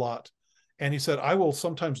travel a lot. And he said, I will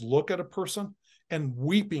sometimes look at a person and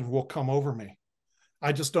weeping will come over me.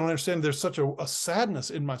 I just don't understand. There's such a sadness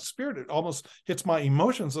in my spirit. It almost hits my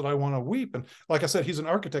emotions that I want to weep. And like I said, he's an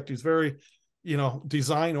architect. He's very,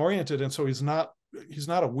 design oriented. And so he's not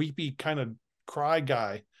a weepy kind of cry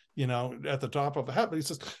guy, at the top of the hat. But he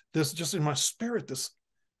says, this just in my spirit,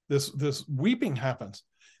 this weeping happens.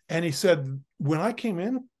 And he said, when I came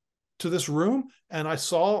in to this room and I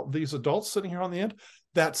saw these adults sitting here on the end,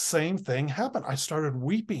 that same thing happened. I started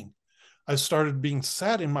weeping. I started being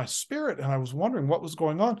sad in my spirit, and I was wondering what was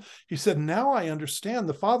going on. He said, now I understand.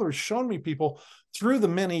 The Father has shown me people through the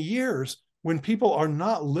many years when people are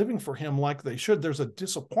not living for him like they should. There's a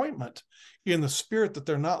disappointment in the spirit that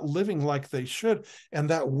they're not living like they should. And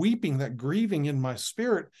that weeping, that grieving in my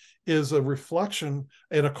spirit is a reflection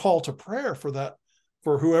and a call to prayer for that,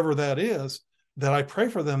 for whoever that is, that I pray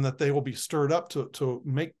for them, that they will be stirred up to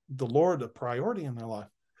make the Lord a priority in their life.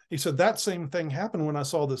 He said that same thing happened when I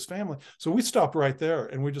saw this family. So we stopped right there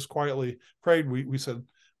and we just quietly prayed. We said,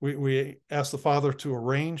 we asked the Father to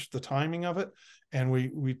arrange the timing of it. And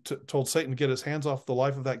we told Satan to get his hands off the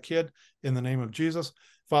life of that kid in the name of Jesus.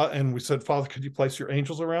 And we said, Father, could you place your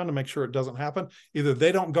angels around to make sure it doesn't happen? Either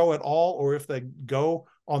they don't go at all, or if they go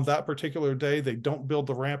on that particular day, they don't build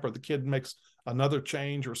the ramp, or the kid makes another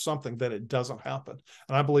change or something, that it doesn't happen.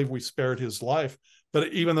 And I believe we spared his life,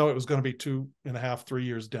 but even though it was going to be 2.5, 3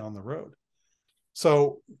 years down the road.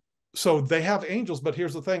 So they have angels, but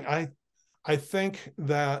here's the thing. I think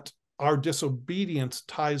that our disobedience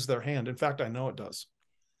ties their hand. In fact, I know it does.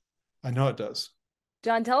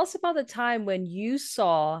 John, tell us about the time when you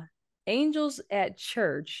saw angels at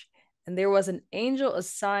church and there was an angel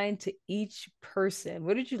assigned to each person.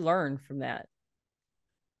 What did you learn from that?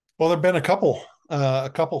 Well, there've been a couple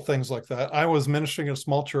things like that. I was ministering in a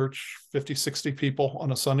small church, 50, 60 people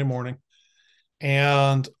on a Sunday morning.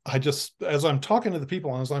 And as I'm talking to the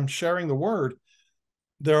people, and as I'm sharing the word,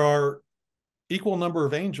 there are equal number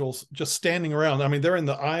of angels just standing around. I mean, they're in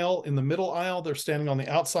the aisle, in the middle aisle, they're standing on the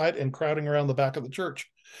outside and crowding around the back of the church.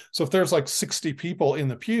 So if there's like 60 people in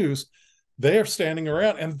the pews, they are standing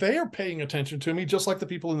around and they are paying attention to me just like the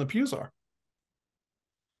people in the pews are.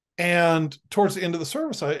 And towards the end of the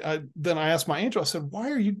service, I asked my angel, I said, why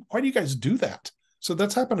do you guys do that? So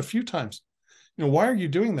that's happened a few times. Why are you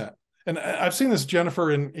doing that? And I've seen this,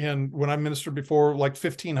 Jennifer, in when I ministered before, like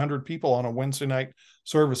 1,500 people on a Wednesday night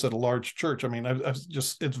service at a large church. I mean,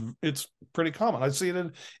 it's pretty common. I see it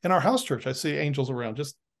in our house church. I see angels around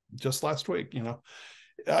just last week.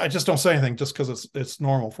 I just don't say anything just because it's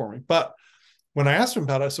normal for me. But when I asked him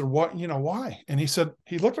about it, I said, "What? Why?" And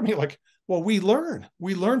he looked at me like, "Well, we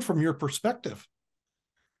learn from your perspective."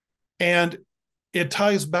 And it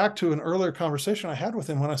ties back to an earlier conversation I had with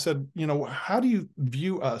him when I said, how do you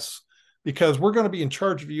view us? Because we're going to be in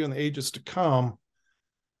charge of you in the ages to come.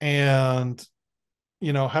 And,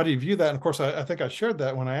 how do you view that? And of course, I think I shared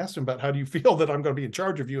that when I asked him about how do you feel that I'm going to be in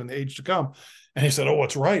charge of you in the age to come? And he said, oh,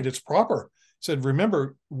 it's right. It's proper. He said,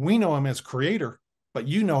 remember, we know him as creator, but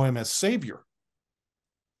you know him as savior.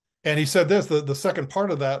 And he said this, the second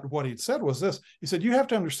part of that, what he'd said was this. He said, you have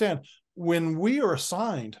to understand, when we are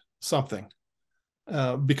assigned something,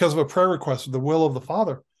 because of a prayer request of the will of the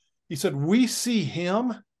Father, he said, we see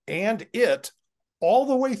him and it all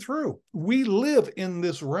the way through. We live in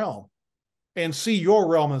this realm and see your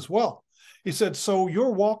realm as well. He said, so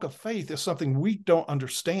your walk of faith is something we don't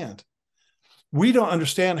understand. We don't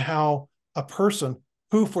understand how a person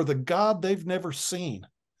who, for the God they've never seen,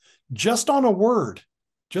 just on a word,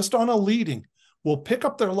 just on a leading, will pick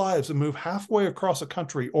up their lives and move halfway across a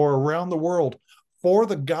country or around the world for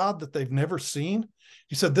the God that they've never seen.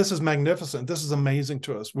 He said, this is magnificent. This is amazing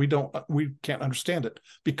to us. We can't understand it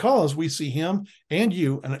because we see him and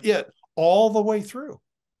you and it all the way through.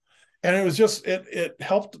 And it was just, it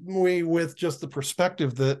helped me with just the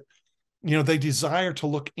perspective that, you know, they desire to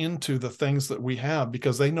look into the things that we have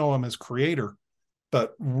because they know him as creator,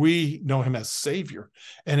 but we know him as savior.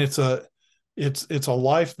 And it's a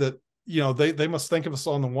life that, you know, they must think of us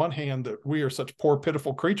on the one hand that we are such poor,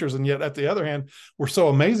 pitiful creatures. And yet at the other hand, we're so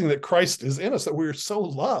amazing that Christ is in us, that we are so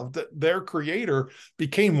loved that their creator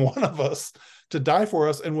became one of us to die for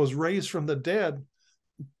us and was raised from the dead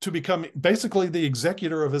to become basically the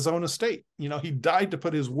executor of his own estate. You know, he died to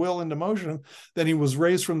put his will into motion, then he was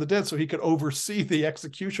raised from the dead so he could oversee the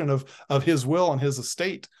execution of his will and his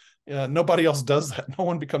estate. Nobody else does that. No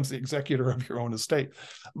one becomes the executor of your own estate.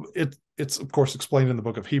 It's of course explained in the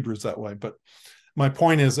book of Hebrews that way, but my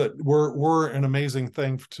point is that we're an amazing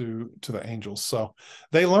thing to the angels. So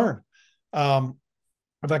they learn.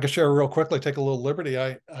 If I could share real quickly, take a little liberty.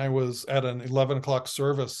 I was at an 11 o'clock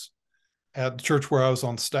service at the church where I was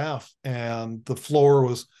on staff, and the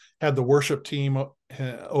floor had the worship team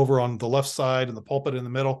over on the left side and the pulpit in the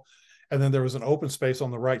middle. And then there was an open space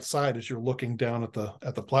on the right side as you're looking down at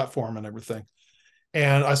the platform and everything.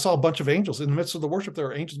 And I saw a bunch of angels in the midst of the worship. There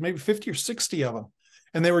were angels, maybe 50 or 60 of them.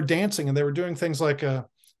 And they were dancing, and they were doing things like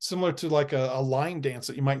similar to like a line dance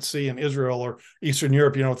that you might see in Israel or Eastern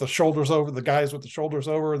Europe, you know, with the shoulders over, the guys with the shoulders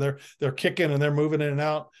over, they're kicking and they're moving in and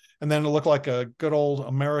out. And then it looked like a good old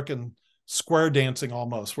American square dancing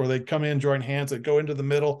almost, where they'd come in, join hands, they'd go into the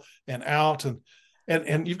middle and out.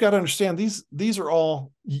 And you've got to understand, these are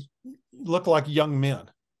all look like young men.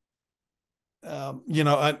 You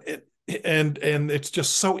know, and it's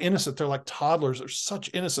just so innocent. They're like toddlers. They're such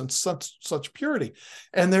innocence, such purity.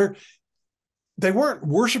 And they weren't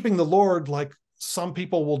worshiping the Lord like some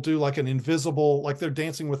people will do, like an invisible, like they're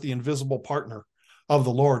dancing with the invisible partner of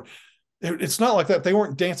the Lord. It's not like that. They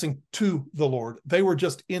weren't dancing to the Lord. They were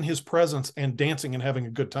just in his presence and dancing and having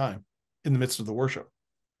a good time in the midst of the worship.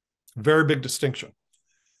 Very big distinction.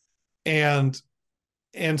 And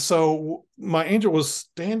so my angel was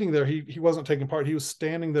standing there. He wasn't taking part. He was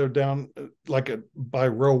standing there down by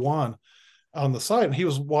row one on the side, and he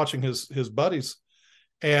was watching his buddies.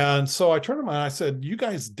 And so I turned to him and I said, "You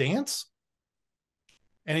guys dance?"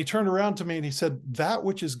 And he turned around to me and he said, "That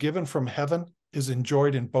which is given from heaven is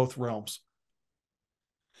enjoyed in both realms."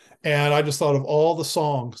 And I just thought of all the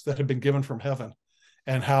songs that had been given from heaven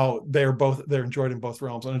and how they're enjoyed in both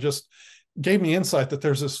realms. And it just gave me insight that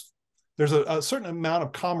there's a certain amount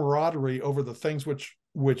of camaraderie over the things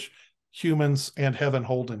which humans and heaven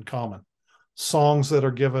hold in common. Songs that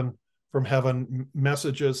are given from heaven,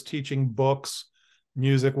 messages, teaching, books,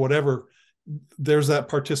 music, whatever. There's that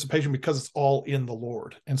participation because it's all in the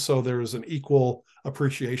Lord. And so there's an equal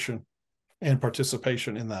appreciation and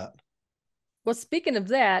participation in that. Well, speaking of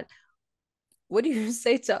that, what do you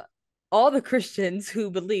say to all the Christians who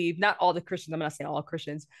believe, not all the Christians, I'm not saying all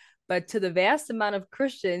Christians, but to the vast amount of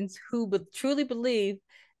Christians who truly believe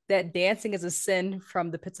that dancing is a sin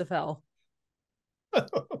from the pits of hell?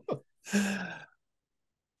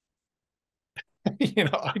 You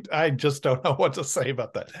know, I just don't know what to say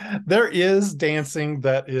about that. There is dancing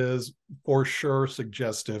that is for sure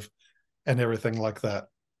suggestive and everything like that.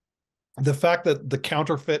 The fact that the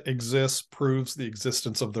counterfeit exists proves the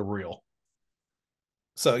existence of the real.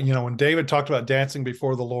 So, you know, when David talked about dancing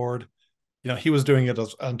before the Lord, you know, he was doing it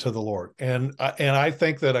unto the Lord. And I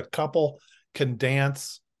think that a couple can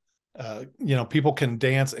dance, you know, people can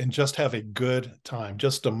dance and just have a good time,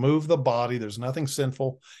 just to move the body. There's nothing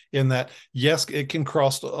sinful in that. Yes, it can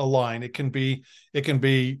cross a line. It can be,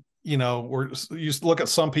 you know, you look at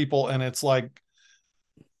some people and it's like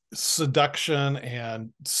seduction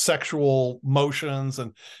and sexual motions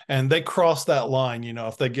and they cross that line, you know,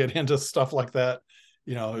 if they get into stuff like that,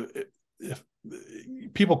 you know, if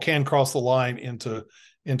people can cross the line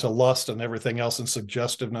into lust and everything else and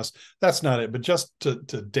suggestiveness. That's not it. But just to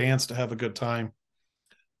dance, to have a good time,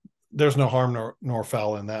 there's no harm nor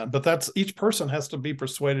foul in that. But that's, each person has to be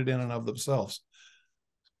persuaded in and of themselves.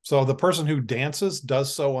 So the person who dances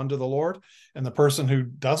does so unto the Lord, and the person who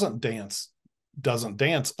doesn't dance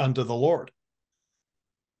unto the Lord.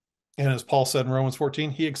 And as Paul said in Romans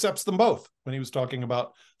 14, he accepts them both when he was talking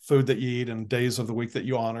about food that you eat and days of the week that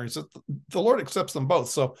you honor. He said the Lord accepts them both.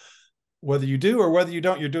 So whether you do or whether you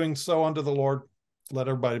don't, you're doing so unto the Lord. let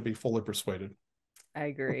everybody be fully persuaded. I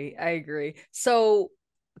agree. I agree. So,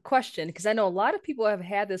 question, because I know a lot of people have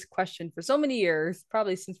had this question for so many years,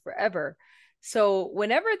 probably since forever. So,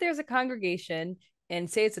 whenever there's a congregation, and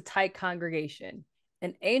say it's a tight congregation,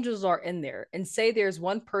 and angels are in there, and say there's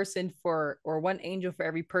one person for, or one angel for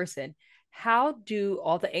every person, how do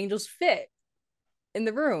all the angels fit in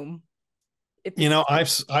the room? If You it's know,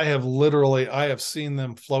 I have seen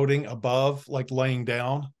them floating above, like laying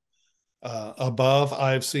down above.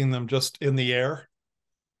 I've seen them just in the air,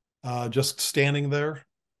 just standing there.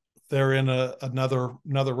 They're in another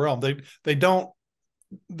realm. They don't.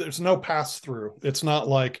 There's no pass through. It's not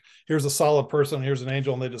like here's a solid person, here's an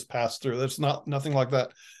angel, and they just pass through. There's nothing like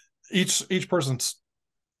that. Each person's,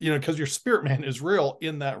 because your spirit man is real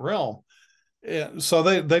in that realm. Yeah, so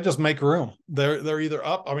they just make room. They're either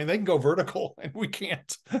up. I mean, they can go vertical, and we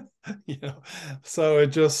can't. you know, so it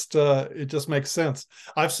just makes sense.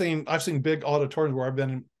 I've seen big auditoriums where I've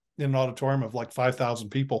been in an auditorium of like 5,000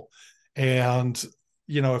 people, and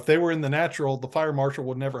if they were in the natural, the fire marshal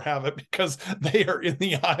would never have it because they are in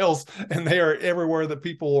the aisles and they are everywhere that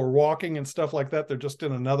people are walking and stuff like that. They're just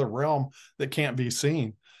in another realm that can't be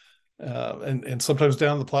seen, and sometimes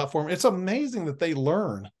down the platform. It's amazing that they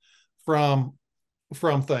learn from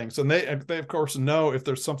things, and they of course know if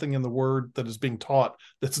there's something in the word that is being taught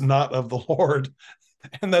that's not of the Lord.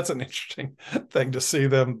 And that's an interesting thing to see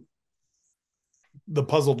them, the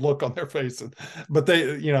puzzled look on their face. But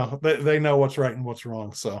they know what's right and what's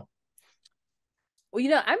wrong. So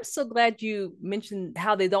well, I'm so glad you mentioned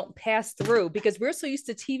how they don't pass through, because we're so used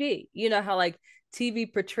to TV. You know how like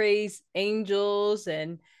TV portrays angels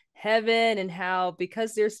and heaven, and how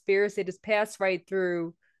because they're spirits, they just pass right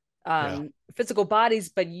through yeah, physical bodies.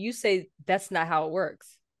 But you say that's not how it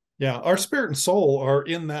works. yeah, our spirit and soul are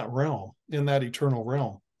in that realm, in that eternal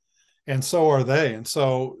realm, and so are they. And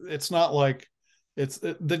so it's not like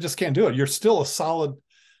they just can't do it. You're still a solid.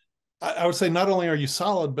 I would say not only are you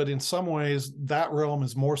solid, but in some ways that realm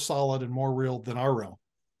is more solid and more real than our realm,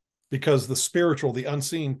 because the spiritual, the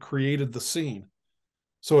unseen, created the seen.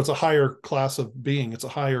 So it's a higher class of being. It's a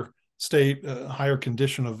higher state, a higher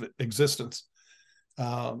condition of existence.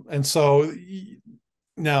 And so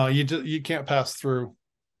now you can't pass through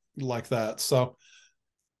like that. So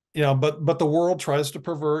but the world tries to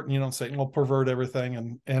pervert, and Satan will pervert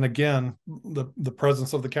everything, and again, the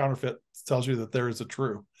presence of the counterfeit tells you that there is a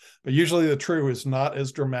true, but usually the true is not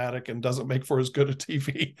as dramatic and doesn't make for as good a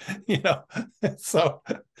TV. So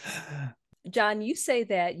John, you say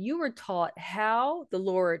that you were taught how the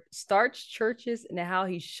Lord starts churches and how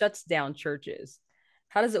he shuts down churches.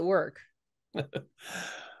 How does it work?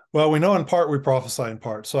 well, we know in part, we prophesy in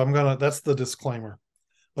part. So that's the disclaimer.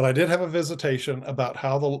 But I did have a visitation about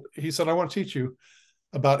how he said, I want to teach you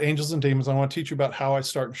about angels and demons. I want to teach you about how I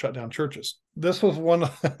start and shut down churches. This was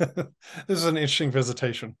this is an interesting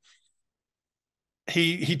visitation.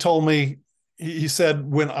 He told me, he said,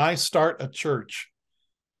 when I start a church,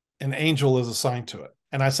 an angel is assigned to it.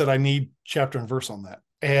 And I said, I need chapter and verse on that.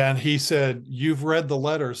 And he said, you've read the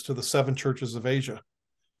letters to the 7 churches of Asia,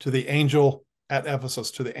 to the angel at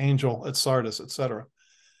Ephesus, to the angel at Sardis, etc.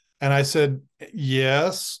 And I said,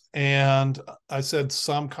 yes. And I said,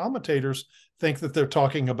 some commentators think that they're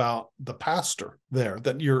talking about the pastor there,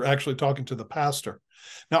 that you're actually talking to the pastor.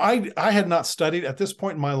 Now, I had not studied at this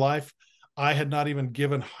point in my life. I had not even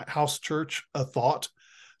given house church a thought.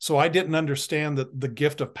 So I didn't understand that the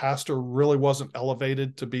gift of pastor really wasn't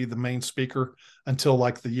elevated to be the main speaker until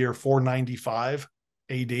like the year 495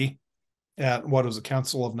 AD at what was the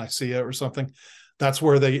Council of Nicaea or something. That's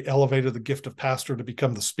where they elevated the gift of pastor to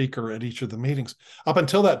become the speaker at each of the meetings. Up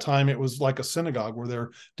until that time, it was like a synagogue where there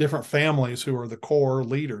are different families who are the core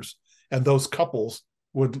leaders, and those couples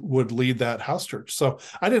would lead that house church. So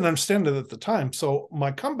I didn't understand it at the time. So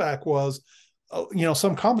my comeback was,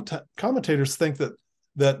 some commentators think that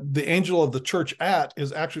the angel of the church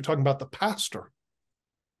is actually talking about the pastor.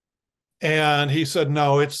 And he said,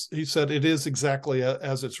 no, he said, it is exactly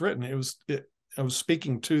as it's written. I was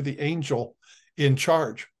speaking to the angel in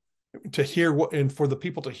charge to hear and for the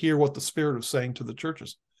people to hear what the Spirit was saying to the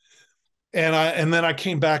churches. And then I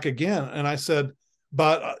came back again and I said,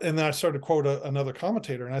 and then I started to quote another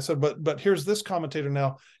commentator, and I said, but here's this commentator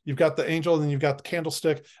now. You've got the angel and then you've got the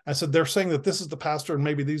candlestick. I said, they're saying that this is the pastor and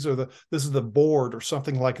maybe this is the board or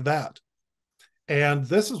something like that. And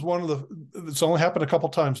this is it's only happened a couple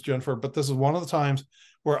times, Jennifer, but this is one of the times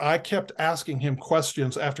where I kept asking him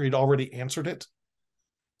questions after he'd already answered it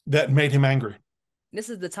that made him angry. This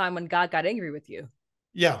is the time when God got angry with you.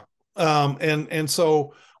 Yeah. And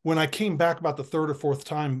so when I came back about the 3rd or 4th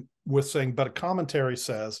time with saying, but a commentary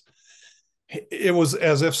says, It was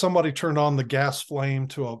as if somebody turned on the gas flame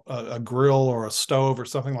to a grill or a stove or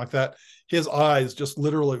something like that. His eyes just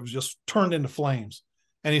literally was just turned into flames.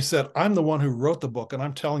 And he said, I'm the one who wrote the book, and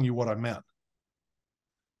I'm telling you what I meant,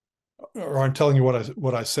 or I'm telling you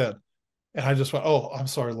what I said. And I just went, oh, I'm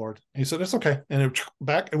sorry, Lord. He said, it's okay. And it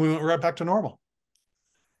back, and we went right back to normal.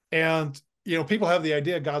 And people have the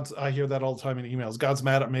idea I hear that all the time in emails. God's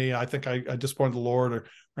mad at me. I think I disappointed the Lord or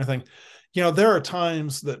anything. There are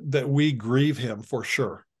times that we grieve him for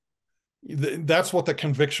sure. That's what the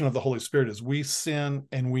conviction of the Holy Spirit is. We sin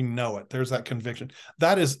and we know it. There's that conviction.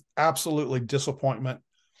 That is absolutely disappointment.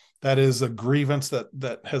 That is a grievance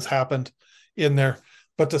that has happened in there.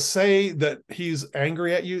 But to say that he's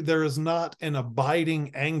angry at you, there is not an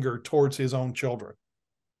abiding anger towards his own children.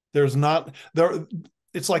 There's not there.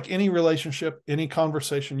 It's like any relationship, any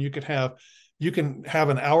conversation you could have. You can have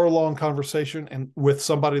an hour-long conversation and with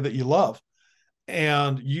somebody that you love,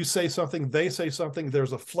 and you say something, they say something,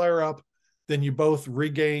 there's a flare-up, then you both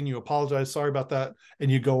regain, you apologize, sorry about that,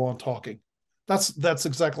 and you go on talking. That's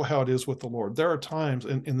exactly how it is with the Lord. There are times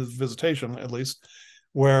in this visitation, at least,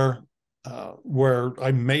 where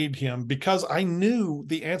I made him because I knew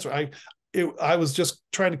the answer. I was just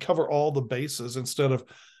trying to cover all the bases instead of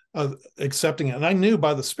accepting it. And I knew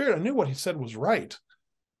by the Spirit, I knew what he said was right.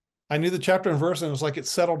 I knew the chapter and verse, and it was like it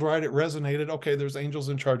settled right. It resonated. Okay, there's angels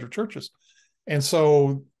in charge of churches. And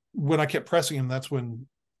so when I kept pressing him, that's when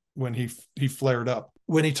he flared up.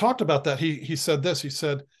 When he talked about that, he said this. He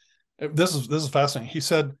said, this is fascinating. He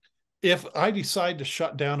said, if I decide to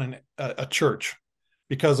shut down a church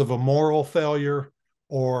because of a moral failure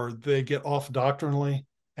or they get off doctrinally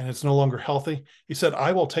and it's no longer healthy, he said,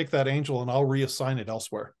 I will take that angel and I'll reassign it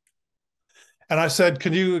elsewhere. And I said,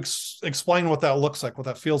 can you explain what that looks like, what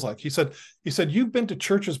that feels like? He said, you've been to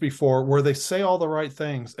churches before where they say all the right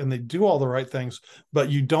things and they do all the right things, but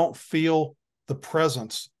you don't feel the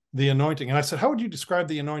presence, the anointing. And I said, how would you describe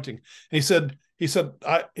the anointing? And he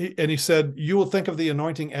said, you will think of the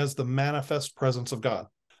anointing as the manifest presence of God.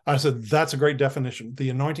 I said, that's a great definition.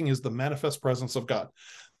 The anointing is the manifest presence of God.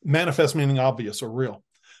 Manifest meaning obvious or real.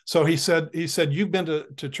 So he said, you've been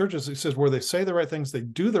to churches, he says, where they say the right things, they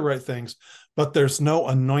do the right things, but there's no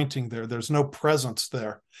anointing there. There's no presence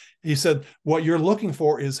there. He said, what you're looking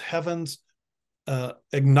for is heaven's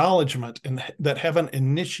acknowledgement and that heaven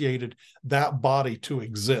initiated that body to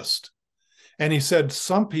exist. And he said,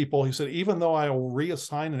 even though I will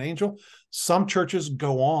reassign an angel, some churches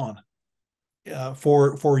go on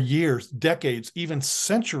for years, decades, even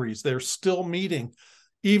centuries. They're still meeting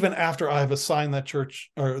even after I've assigned that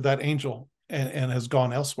church or that angel and has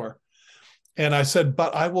gone elsewhere. And I said,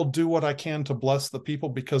 but I will do what I can to bless the people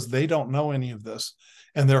because they don't know any of this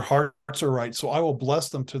and their hearts are right. So I will bless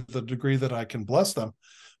them to the degree that I can bless them.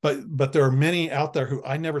 But there are many out there who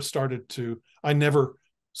I never started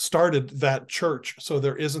that church. So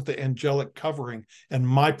there isn't the angelic covering and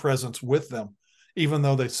my presence with them, even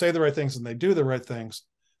though they say the right things and they do the right things.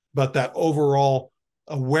 But that overall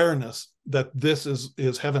awareness that this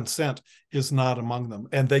is heaven sent is not among them,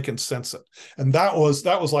 and they can sense it. And that was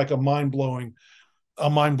like a mind-blowing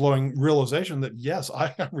realization that, yes,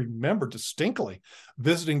 I remember distinctly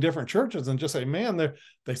visiting different churches and just say, man, they're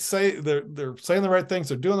saying the right things,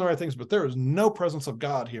 they're doing the right things, but there is no presence of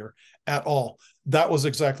God here at all. That was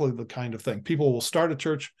exactly the kind of thing. People will start a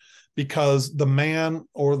church because the man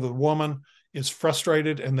or the woman is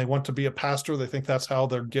frustrated and they want to be a pastor. They think that's how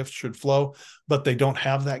their gift should flow, but they don't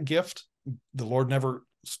have that gift. The Lord never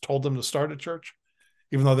told them to start a church,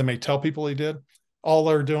 even though they may tell people he did. All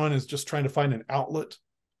they're doing is just trying to find an outlet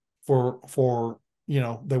for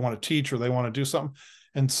they want to teach or they want to do something.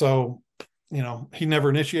 And so, he never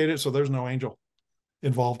initiated it. So there's no angel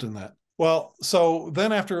involved in that. Well, so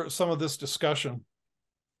then after some of this discussion,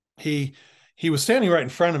 he was standing right in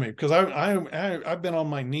front of me because I've been on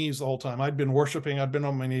my knees the whole time. I'd been worshiping. I'd been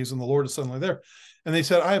on my knees and the Lord is suddenly there. And they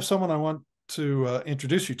said, I have someone I want to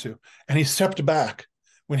introduce you to. And he stepped back.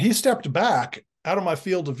 When he stepped back out of my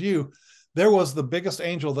field of view, there was the biggest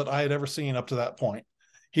angel that I had ever seen up to that point.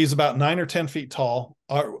 He's about 9 or 10 feet tall.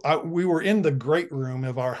 We were in the great room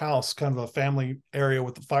of our house, kind of a family area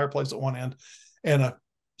with the fireplace at one end and a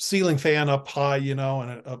ceiling fan up high, and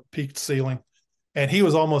a peaked ceiling. And he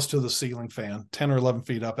was almost to the ceiling fan, 10 or 11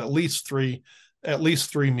 feet up, at least 3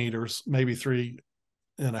 meters, maybe 3.5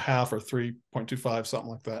 or 3.25, something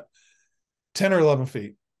like that. 10 or 11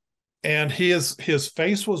 feet. And his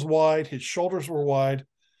face was wide. His shoulders were wide.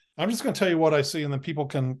 I'm just going to tell you what I see, and then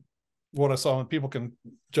what I saw, and people can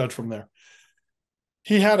judge from there.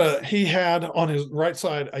 He had on his right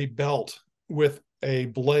side a belt with a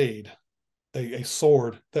blade a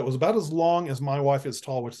sword that was about as long as my wife is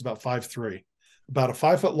tall, which is about 5'3", about a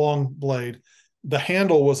 5 foot long blade. The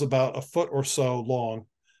handle was about a foot or so long,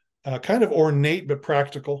 kind of ornate but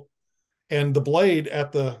practical. And the blade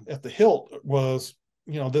at the hilt was,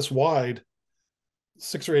 this wide,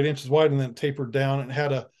 6 or 8 inches wide, and then tapered down, and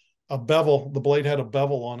had a bevel. The blade had a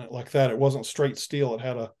bevel on it like that. It wasn't straight steel. It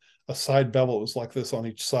had a side bevel. It was like this on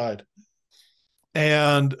each side.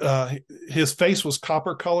 And his face was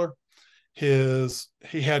copper color.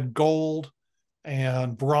 He had gold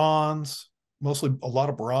and bronze, mostly a lot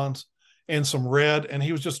of bronze, and some red, and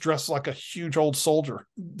he was just dressed like a huge old soldier.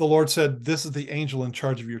 The Lord said, "This is the angel in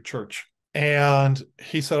charge of your church." And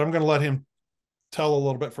he said, "I'm going to let him tell a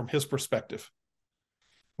little bit from his perspective."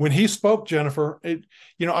 When he spoke, Jennifer,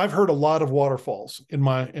 I've heard a lot of waterfalls in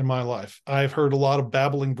my life. I've heard a lot of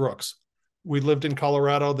babbling brooks. We lived in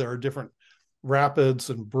Colorado. There are different rapids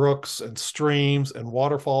and brooks and streams and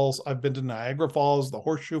waterfalls. I've been to Niagara Falls, the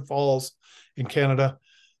Horseshoe Falls in Canada.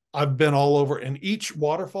 I've been all over, and each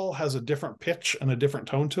waterfall has a different pitch and a different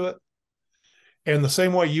tone to it. And the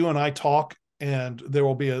same way you and I talk, and there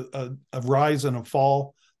will be a rise and a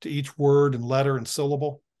fall to each word and letter and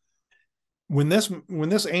syllable. When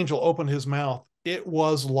this angel opened his mouth, it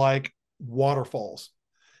was like waterfalls.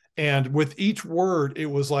 And with each word, it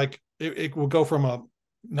was like it would go from a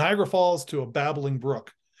Niagara Falls to a babbling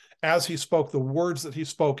brook. As he spoke, the words that he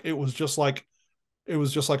spoke, it was just like a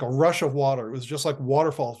rush of water. It was just like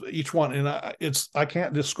waterfalls, each one. And I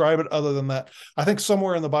can't describe it other than that. I think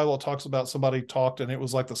somewhere in the Bible it talks about somebody talked and it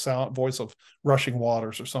was like the voice of rushing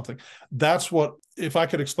waters or something. That's what, if I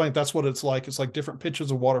could explain, that's what it's like. It's like different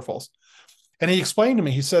pitches of waterfalls. And he explained to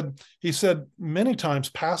me, he said, many times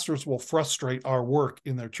pastors will frustrate our work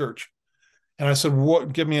in their church. And I said,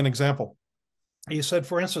 "What? Give me an example." He said,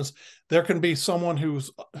 for instance, there can be someone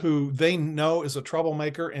who they know is a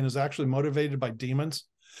troublemaker and is actually motivated by demons.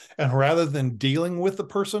 And rather than dealing with the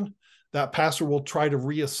person, that pastor will try to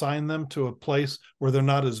reassign them to a place where they're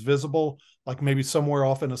not as visible, like maybe somewhere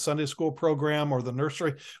off in a Sunday school program or the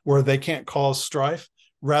nursery where they can't cause strife,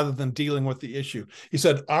 rather than dealing with the issue. He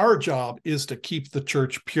said, our job is to keep the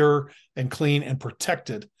church pure and clean and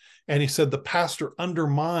protected. And he said, the pastor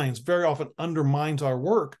very often undermines our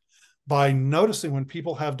work by noticing when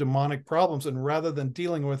people have demonic problems, and rather than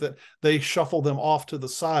dealing with it, they shuffle them off to the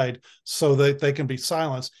side so that they can be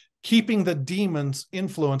silenced, keeping the demon's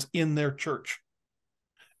influence in their church.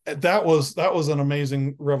 That was an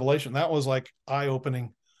amazing revelation. That was like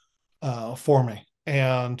eye-opening for me.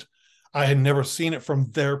 And I had never seen it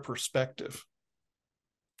from their perspective.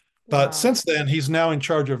 But wow. Since then, he's now in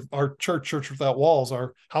charge of our church, Church Without Walls,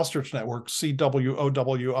 our house church network,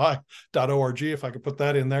 CWOWI.org, if I could put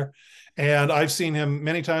that in there. And I've seen him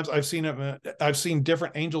many times. I've seen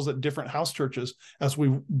different angels at different house churches as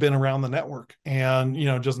we've been around the network. And,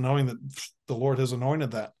 just knowing that the Lord has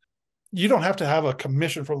anointed that. You don't have to have a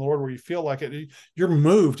commission from the Lord where you feel like it. You're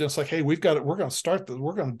moved. It's like, hey, we're going to start this.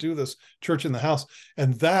 We're going to do this church in the house.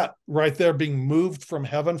 And that right there, being moved from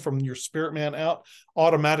heaven, from your spirit man out,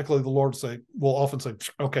 automatically the Lord will often say,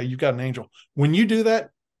 okay, you've got an angel. When you do that,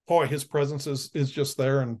 boy, his presence is just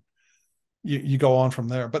there, and you go on from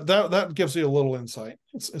there. But that gives you a little insight.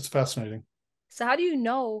 It's fascinating. So how do you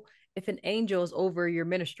know if an angel is over your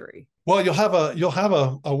ministry? Well, you'll have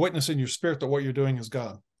a witness in your spirit that what you're doing is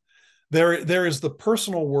God. There is the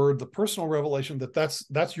personal word, the personal revelation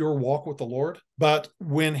that's your walk with the Lord. But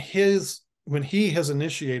when he has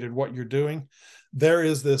initiated what you're doing, there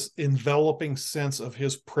is this enveloping sense of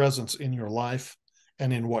his presence in your life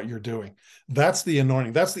and in what you're doing. That's the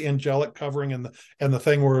anointing. That's the angelic covering, and the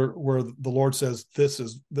thing where the Lord says, this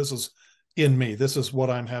is in me. This is what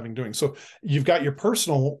I'm having doing. So you've got your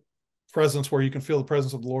personal presence where you can feel the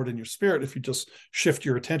presence of the Lord in your spirit if you just shift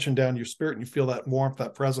your attention down to your spirit and you feel that warmth,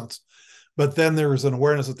 that presence. But then there is an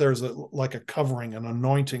awareness that there's like a covering, an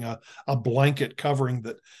anointing, a blanket covering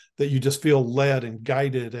that you just feel led and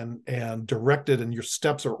guided and directed, and your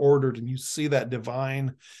steps are ordered, and you see that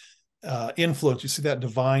divine influence, you see that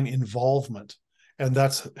divine involvement, and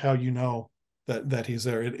that's how you know that he's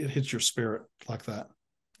there. It hits your spirit like that.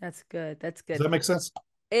 That's good. That's good. Does that make sense?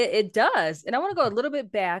 It does. And I want to go a little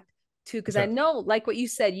bit back to, because I know, like what you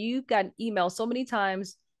said, you've gotten emails so many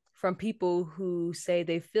times from people who say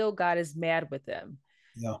they feel God is mad with them.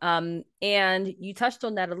 Yeah. And you touched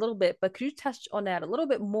on that a little bit, but could you touch on that a little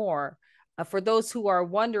bit more for those who are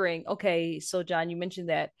wondering? Okay, so John, you mentioned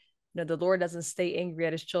that the Lord doesn't stay angry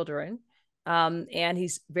at his children, and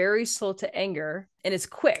he's very slow to anger, and it's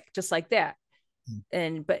quick, just like that.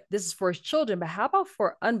 But this is for his children. But how about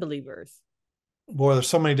for unbelievers? Boy, there's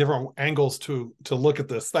so many different angles to look at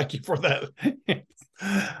this. Thank you for that.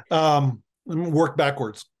 Let me work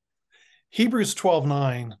backwards. Hebrews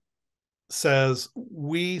 12:9 says,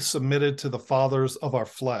 we submitted to the fathers of our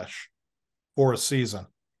flesh for a season,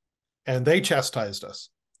 and they chastised us.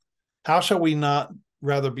 How shall we not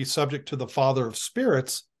rather be subject to the Father of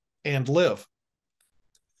spirits and live?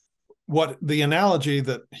 What the analogy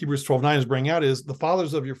that Hebrews 12:9 is bringing out is the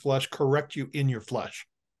fathers of your flesh correct you in your flesh,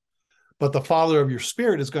 but the Father of your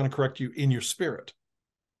spirit is going to correct you in your spirit.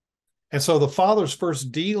 And so the Father's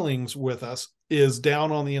first dealings with us is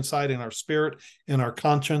down on the inside in our spirit, in our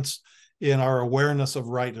conscience, in our awareness of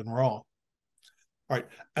right and wrong. All right.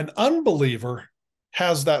 An unbeliever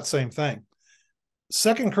has that same thing.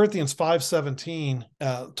 2 Corinthians 5:17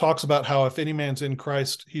 talks about how if any man's in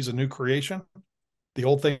Christ, he's a new creation. The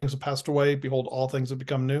old things have passed away. Behold, all things have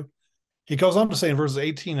become new. He goes on to say in verses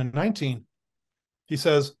 18 and 19, he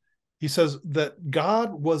says that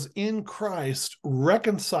God was in Christ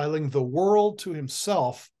reconciling the world to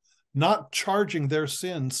himself, not charging their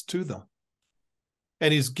sins to them.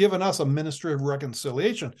 And he's given us a ministry of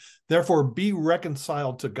reconciliation. Therefore, be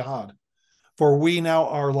reconciled to God. For we now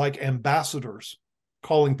are like ambassadors,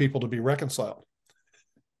 calling people to be reconciled.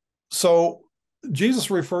 So Jesus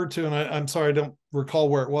referred to, and I'm sorry, I don't recall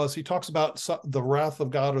where it was. He talks about the wrath of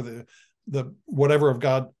God or the whatever of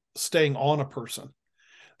God staying on a person.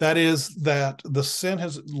 That is that the sin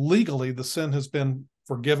has been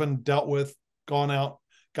forgiven, dealt with, gone out.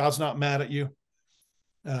 God's not mad at you.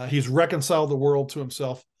 He's reconciled the world to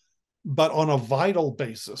himself, but on a vital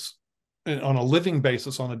basis, on a living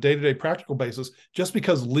basis, on a day-to-day practical basis, just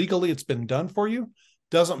because legally it's been done for you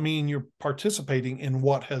doesn't mean you're participating in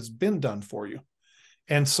what has been done for you.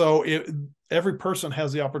 And so every person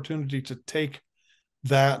has the opportunity to take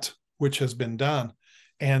that which has been done.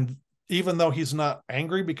 And even though he's not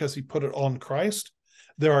angry because he put it on Christ,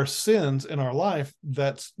 there are sins in our life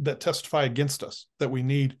that testify against us, that we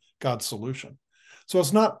need God's solution. So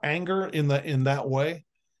it's not anger in that way.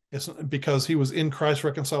 It's because he was in Christ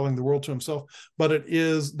reconciling the world to himself, but it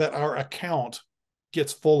is that our account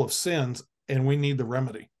gets full of sins and we need the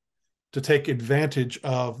remedy to take advantage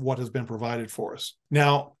of what has been provided for us.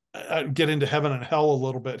 Now, I get into heaven and hell a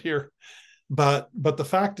little bit here, but the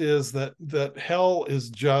fact is that hell is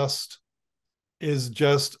just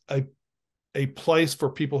a place for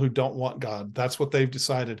people who don't want God. That's what they've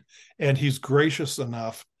decided, and he's gracious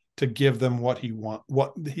enough to give them what he want.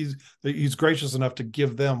 He's gracious enough to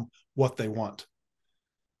give them what they want.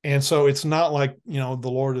 And so it's not like, the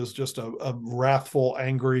Lord is just a wrathful,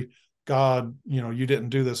 angry God, you didn't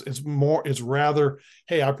do this. It's rather,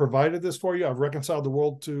 hey, I provided this for you. I've reconciled the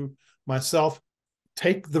world to myself.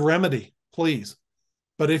 Take the remedy, please.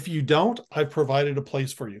 But if you don't, I've provided a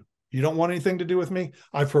place for you. You don't want anything to do with me?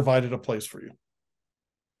 I've provided a place for you.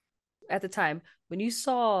 At the time, when you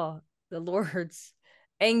saw the Lord's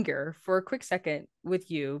anger for a quick second with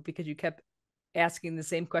you because you kept asking the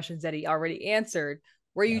same questions that he already answered,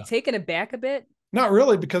 were you taken aback a bit? Not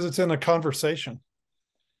really, because it's in a conversation.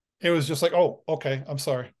 It was just like, oh, okay, I'm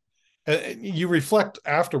sorry. You reflect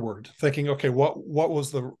afterward, thinking, okay, what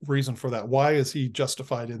was the reason for that? Why is he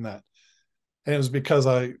justified in that? And it was because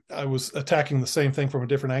I was attacking the same thing from a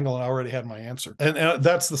different angle, and I already had my answer. And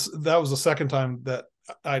that was the second time that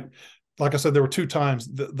like I said, there were two times.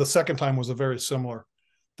 The second time was a very similar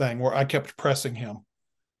thing where I kept pressing him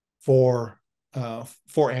for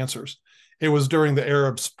answers. It was during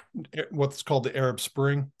what's called the Arab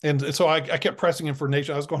Spring. And so I kept pressing him for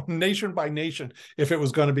nation. I was going nation by nation if it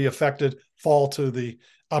was going to be affected, fall to the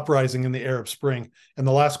uprising in the Arab Spring. And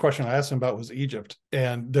the last question I asked him about was Egypt.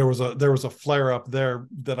 And there was a flare up there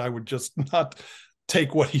that I would just not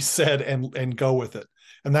take what he said and go with it.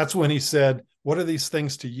 And that's when he said, what are these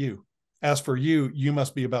things to you? As for you, you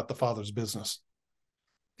must be about the Father's business.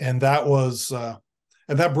 And that was, and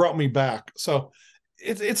that brought me back. So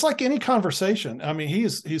it's like any conversation. I mean,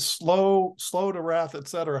 he's slow to wrath,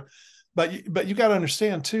 etc. But you got to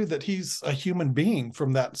understand too that he's a human being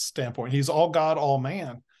from that standpoint. He's all God, all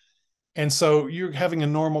man, and so you're having a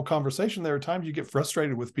normal conversation. There are times you get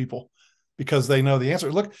frustrated with people because they know the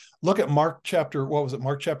answer. Look at Mark chapter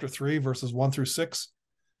 3 verses 1-6,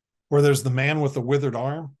 where there's the man with the withered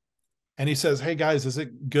arm, and he says, "Hey guys, is it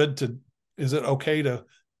okay to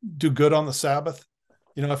do good on the Sabbath?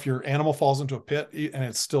 If your animal falls into a pit and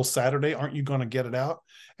it's still Saturday, aren't you going to get it out?"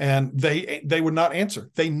 And they would not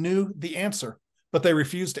answer. They knew the answer, but they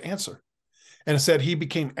refused to answer. And it said he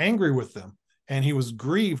became angry with them, and he was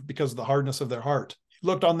grieved because of the hardness of their heart. He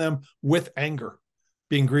looked on them with anger,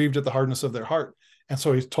 being grieved at the hardness of their heart. And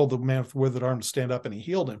so he told the man with the withered arm to stand up, and he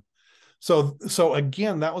healed him. So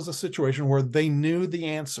again, that was a situation where they knew the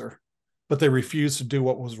answer, but they refused to do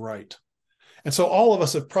what was right. And so all of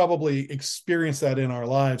us have probably experienced that in our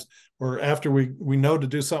lives, where after we know to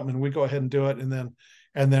do something and we go ahead and do it, and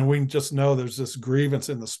then we just know there's this grievance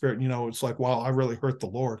in the spirit. It's like, wow, I really hurt the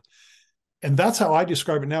Lord. And that's how I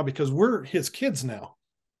describe it now, because we're his kids now.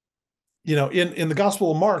 In the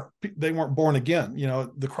Gospel of Mark, they weren't born again.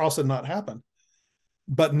 The cross had not happened.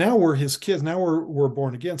 But now we're his kids. Now we're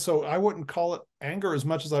born again. So I wouldn't call it anger as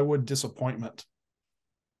much as I would disappointment.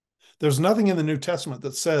 There's nothing in the New Testament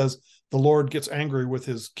that says the Lord gets angry with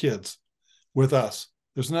his kids, with us.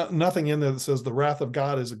 There's nothing in there that says the wrath of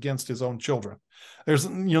God is against his own children.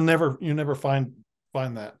 You'll never find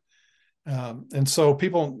that. And so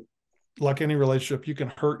people, like any relationship, you can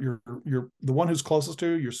hurt the one who's closest to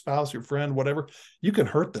you, your spouse, your friend, whatever. You can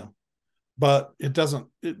hurt them, but it doesn't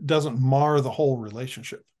mar the whole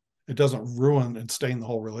relationship. It doesn't ruin and stain the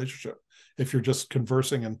whole relationship if you're just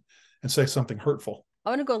conversing and say something hurtful. I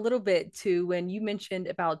want to go a little bit to when you mentioned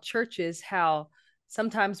about churches, how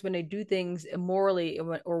sometimes when they do things immorally,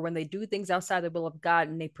 or when they do things outside the will of God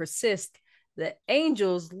and they persist, the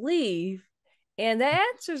angels leave. And that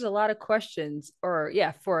answers a lot of questions, or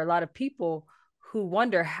for a lot of people who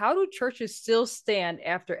wonder, how do churches still stand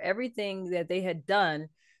after everything that they had done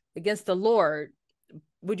against the Lord?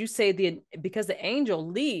 Would you say because the angel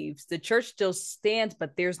leaves, the church still stands,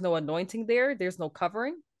 but there's no anointing there? There's no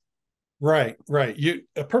covering? Right.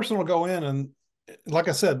 A person will go in, and like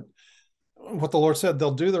I said, what the Lord said,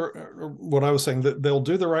 they'll do what I was saying, that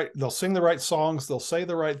they'll sing the right songs, they'll say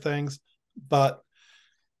the right things, but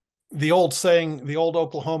the old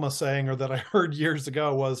Oklahoma saying, or that I heard years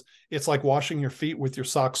ago, was, it's like washing your feet with your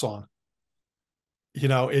socks on.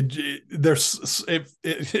 It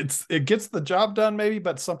gets the job done maybe,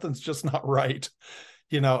 but something's just not right.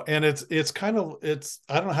 And it's kind of, I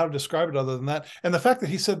don't know how to describe it other than that. And the fact that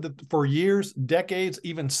he said that for years, decades,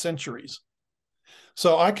 even centuries.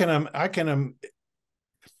 So I can, and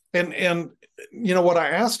what I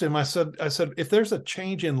asked him, I said, if there's a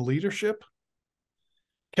change in leadership,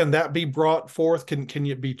 can that be brought forth? Can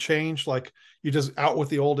it be changed? Like, you just out with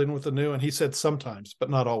the old, in with the new? And he said, sometimes, but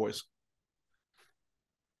not always.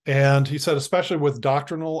 And he said, especially with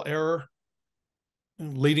doctrinal error,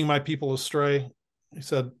 leading my people astray, he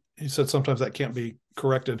said sometimes that can't be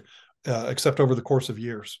corrected, except over the course of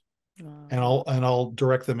years. Wow. And I'll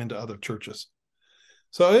direct them into other churches.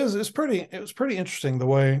 So it was pretty interesting the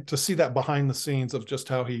way to see that behind the scenes of just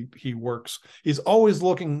how he works. He's always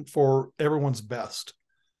looking for everyone's best.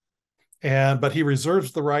 But he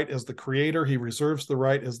reserves the right as the creator. He reserves the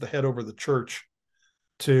right as the head over the church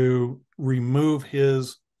to remove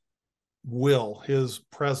his will, his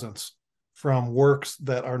presence, from works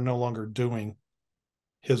that are no longer doing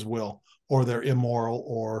his will, or they're immoral,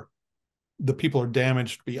 or the people are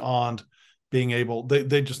damaged beyond being able,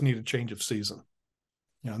 they just need a change of season.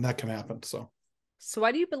 And that can happen. So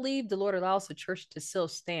why do you believe the Lord allows the church to still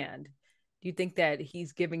stand? Do you think that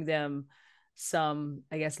he's giving them some,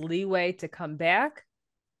 I guess, leeway to come back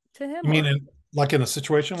to him? You mean like in a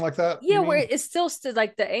situation like that? Yeah, where it's still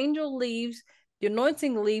like the angel leaves, the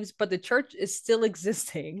anointing leaves, but the church is still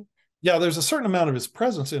existing. Yeah, there's a certain amount of his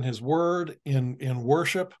presence in his word, in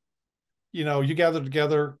worship. You gather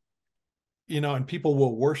together, and people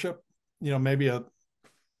will worship, maybe I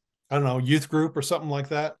don't know, youth group or something like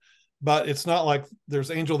that. But it's not like there's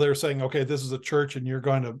angel there saying, okay, this is a church and you're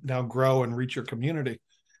going to now grow and reach your community.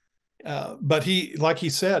 But like he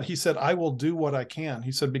said, I will do what I can.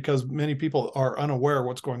 He said, because many people are unaware of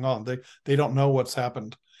what's going on. They don't know what's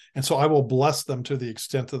happened. And so I will bless them to the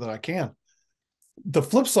extent that I can. The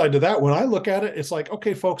flip side to that, when I look at it, it's like,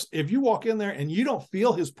 okay, folks, if you walk in there and you don't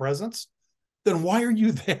feel his presence, then why are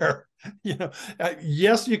you there?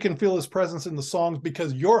 Yes, you can feel his presence in the songs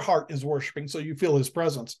because your heart is worshiping, so you feel his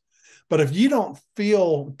presence. But if you don't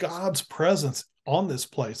feel God's presence on this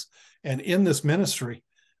place and in this ministry,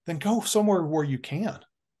 then go somewhere where you can.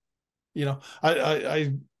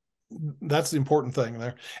 I that's the important thing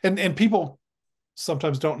there. And people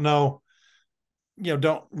sometimes don't know,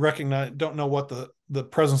 don't know what the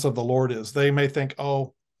presence of the Lord is. They may think,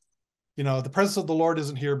 oh, the presence of the Lord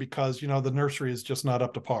isn't here because, the nursery is just not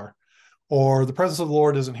up to par, or the presence of the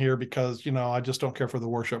Lord isn't here because, I just don't care for the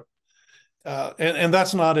worship. And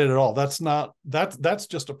that's not it at all. That's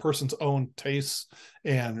just a person's own tastes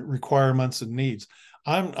and requirements and needs.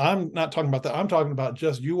 I'm not talking about that. I'm talking about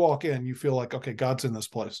just you walk in, you feel like, okay, God's in this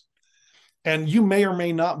place, and you may or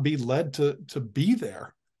may not be led to be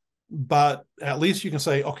there, but at least you can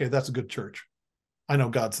say, okay, that's a good church. I know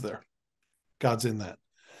God's there. God's in that,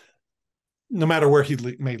 no matter where he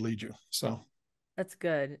may lead you. So that's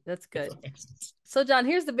good. So John,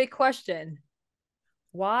 here's the big question.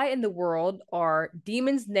 Why in the world are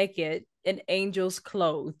demons naked and angels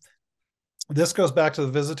clothed? This goes back to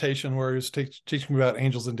the visitation where he was teaching me about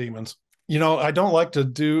angels and demons. I don't like to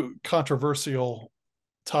do controversial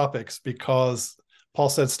topics because Paul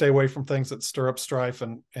said, stay away from things that stir up strife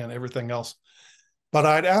and everything else. But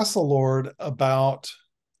I'd ask the Lord about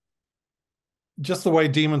just the way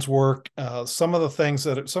demons work, some of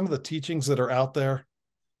the teachings that are out there,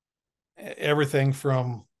 everything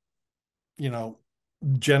from,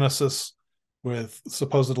 Genesis with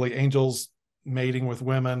supposedly angels mating with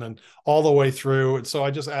women and all the way through. And so I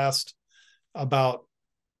just asked about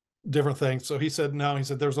different things. So he said, no, he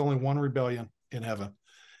said, there's only one rebellion in heaven.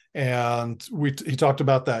 And he talked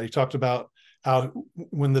about that. He talked about how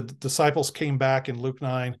when the disciples came back in Luke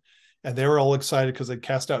 9, and they were all excited because they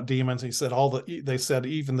cast out demons. He said, they said,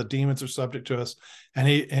 even the demons are subject to us. And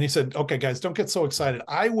he said, okay, guys, don't get so excited.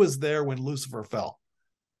 I was there when Lucifer fell.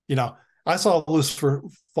 I saw Lucifer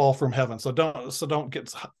fall from heaven. So don't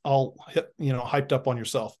get all hyped up on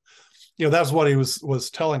yourself. That's what he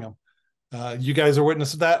was telling them. You guys are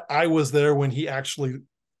witness to that. I was there when he actually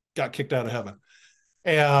got kicked out of heaven.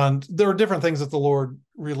 And there are different things that the Lord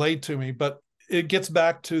relayed to me, but it gets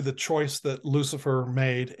back to the choice that Lucifer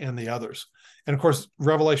made and the others. And of course,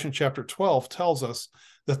 Revelation chapter 12 tells us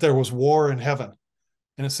that there was war in heaven.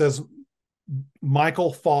 And it says,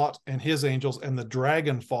 Michael fought and his angels, and the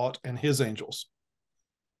dragon fought and his angels.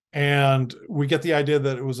 And we get the idea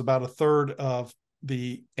that it was about a third of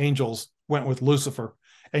the angels went with Lucifer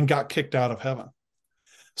and got kicked out of heaven.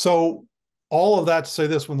 So all of that to say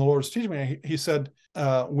this, when the Lord was teaching me, he said,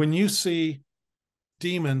 when you see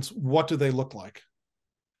demons, what do they look like?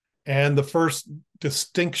 And the first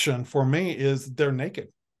distinction for me is they're naked.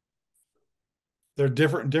 They're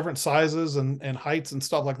different sizes and heights and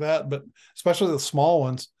stuff like that, but especially the small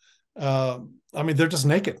ones. They're just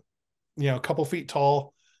naked, a couple feet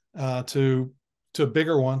tall to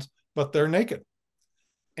bigger ones, but they're naked.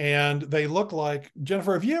 And they look like,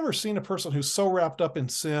 Jennifer, have you ever seen a person who's so wrapped up in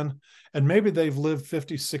sin, and maybe they've lived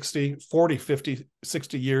 50, 60, 40, 50,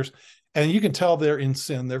 60 years, and you can tell they're in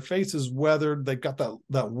sin. Their face is weathered. They've got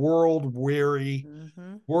that world-weary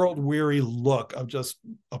look of just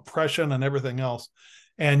oppression and everything else.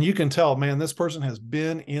 And you can tell, man, this person has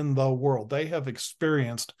been in the world. They have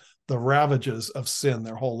experienced the ravages of sin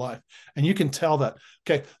their whole life. And you can tell that.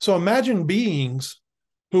 Okay, so imagine beings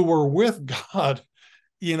who were with God,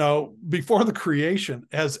 before the creation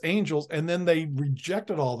as angels, and then they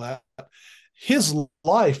rejected all that. His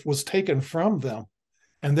life was taken from them,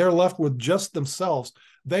 and they're left with just themselves.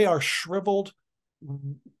 They are shriveled,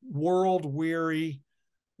 world-weary,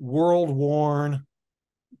 world-worn,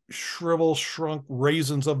 shrunk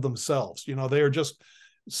raisins of themselves. They are just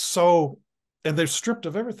so, and they're stripped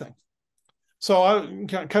of everything. So I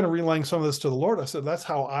kind of relaying some of this to the Lord. I said, that's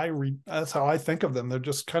how I think of them. They're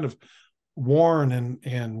just kind of worn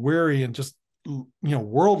and weary and just,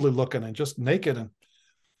 worldly looking and just naked. And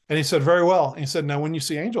he said, very well. And he said, now when you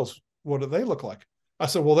see angels, what do they look like? I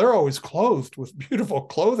said, well, they're always clothed with beautiful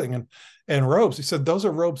clothing and robes. He said, those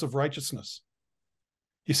are robes of righteousness.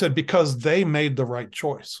 He said, because they made the right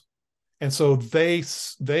choice. And so they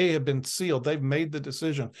have been sealed. They've made the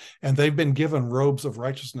decision, and they've been given robes of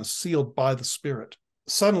righteousness sealed by the Spirit.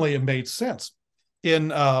 Suddenly it made sense. In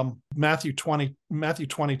Matthew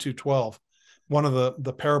 22:12, one of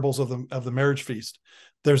the parables of the marriage feast,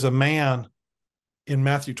 there's a man in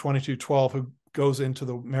Matthew 22:12 who goes into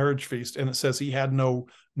the marriage feast, and it says he had no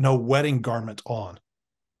wedding garment on.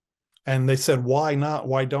 And they said, why not?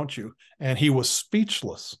 Why don't you? And he was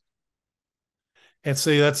speechless. And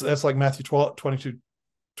see, that's like Matthew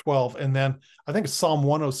 22:12. And then I think Psalm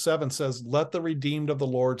 107 says, let the redeemed of the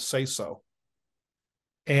Lord say so.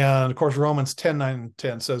 And of course, Romans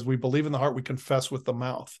 10:9-10 says, we believe in the heart, we confess with the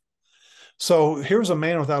mouth. So here's a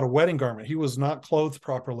man without a wedding garment. He was not clothed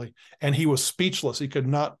properly, and he was speechless. He could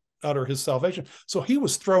not utter his salvation. So he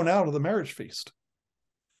was thrown out of the marriage feast.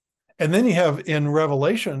 And then you have in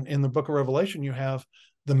Revelation, in the book of Revelation, you have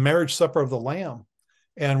the marriage supper of the Lamb.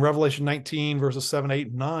 And Revelation 19, verses 7, 8,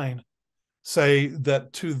 and 9 say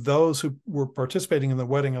that to those who were participating in the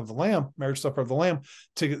wedding of the Lamb, marriage supper of the Lamb,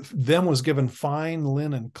 to them was given fine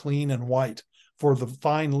linen, clean and white, for the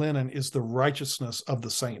fine linen is the righteousness of the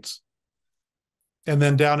saints. And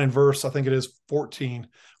then down in verse, I think it is 14,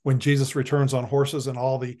 when Jesus returns on horses and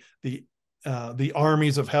all the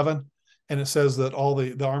armies of heaven, and it says that all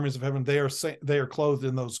the armies of heaven, they are clothed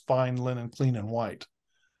in those fine linen, clean and white.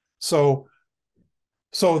 So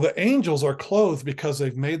the angels are clothed because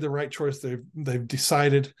they've made the right choice. They've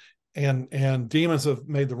decided, and demons have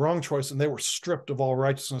made the wrong choice, and they were stripped of all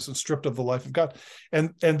righteousness and stripped of the life of God.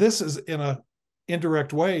 And this is in a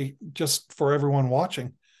indirect way, just for everyone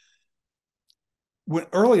watching.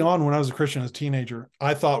 Early on, when I was a Christian as a teenager,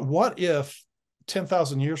 I thought, what if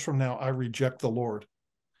 10,000 years from now I reject the Lord?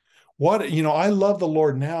 I love the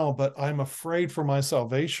Lord now, but I'm afraid for my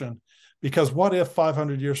salvation, because what if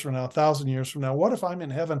 500 years from now, 1,000 years from now, what if I'm in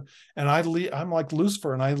heaven and I'm like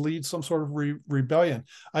Lucifer and I lead some sort of rebellion?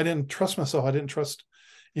 I didn't trust myself. I didn't trust,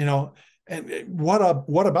 and what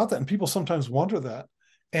about that? And people sometimes wonder that.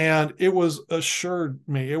 And it was assured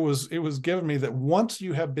me, it was given me that once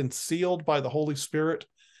you have been sealed by the Holy Spirit,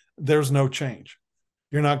 there's no change.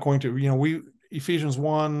 You're not going to, Ephesians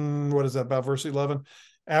 1, what is that, about verse 11?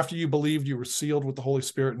 After you believed, you were sealed with the Holy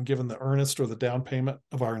Spirit and given the earnest or the down payment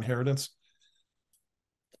of our inheritance.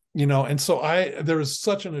 And so there is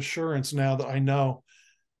such an assurance now that I know,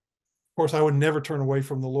 of course, I would never turn away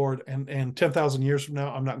from the Lord. And 10,000 years from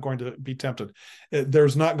now, I'm not going to be tempted.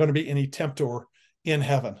 There's not going to be any tempter in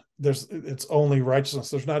heaven. It's only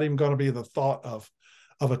righteousness. There's not even going to be the thought of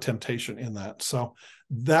a temptation in that. So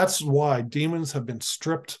that's why demons have been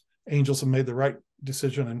stripped. Angels have made the right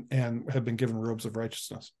decision and have been given robes of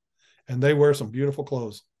righteousness. And they wear some beautiful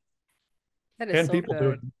clothes. That is so people good. do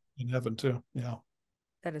it in heaven too. Yeah.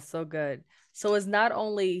 That is so good. So it's not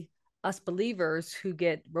only us believers who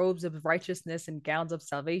get robes of righteousness and gowns of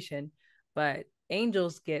salvation, but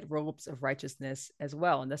angels get robes of righteousness as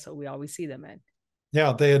well. And that's what we always see them in.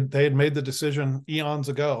 Yeah, they had made the decision eons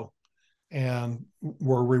ago and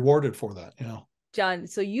were rewarded for that. John,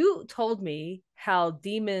 so you told me how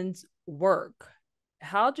demons work.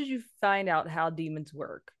 How did you find out how demons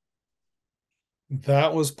work?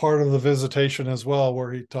 That was part of the visitation as well,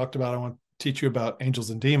 where he talked about, I want to teach you about angels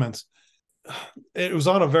and demons. It was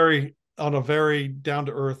on a very down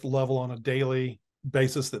to earth level, on a daily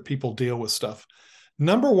basis, that people deal with stuff.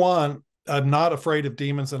 Number one, I'm not afraid of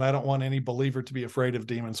demons, and I don't want any believer to be afraid of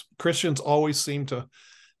demons. Christians always seem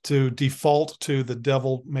to default to the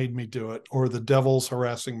devil made me do it, or the devil's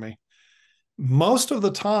harassing me. Most of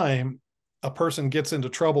the time, a person gets into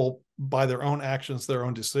trouble by their own actions, their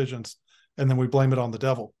own decisions, and then we blame it on the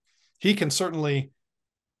devil. He can certainly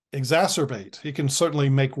exacerbate. He can certainly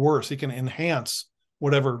make worse. He can enhance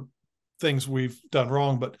whatever things we've done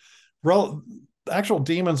wrong. But actual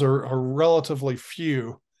demons are relatively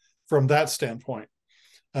few from that standpoint,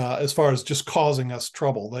 as far as just causing us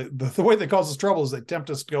trouble. The way they cause us trouble is they tempt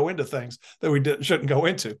us to go into things that we shouldn't go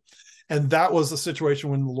into. And that was the situation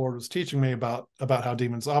when the Lord was teaching me about how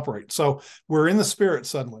demons operate. So we're in the spirit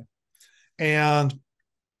suddenly. And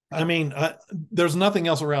I mean, there's nothing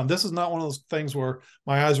else around. This is not one of those things where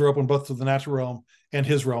my eyes are open both to the natural realm and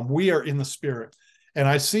his realm. We are in the spirit. And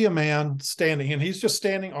I see a man standing, and he's just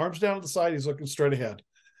standing, arms down at the side. He's looking straight ahead.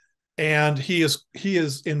 And he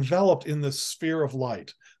is enveloped in this sphere of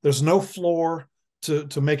light. There's no floor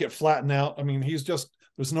to make it flatten out. I mean,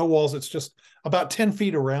 there's no walls. It's just about 10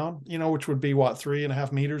 feet around, which would be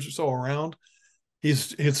 3.5 meters or so around.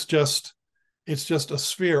 It's just a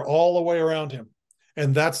sphere all the way around him.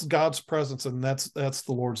 And that's God's presence, and that's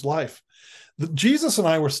the Lord's life. Jesus and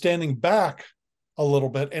I were standing back a little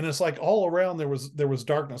bit, and it's like all around there was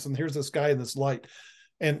darkness, and here's this guy in this light,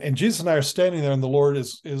 and Jesus and I are standing there, and the Lord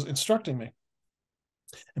is instructing me.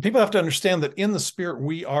 And people have to understand that in the spirit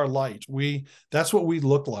we are light. That's what we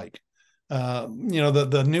look like.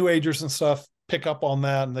 The New Agers and stuff pick up on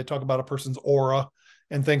that, and they talk about a person's aura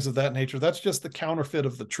and things of that nature. That's just the counterfeit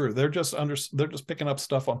of the truth. They're just picking up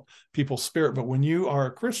stuff on people's spirit. But when you are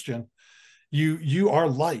a Christian, you are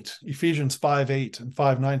light. Ephesians 5:8 and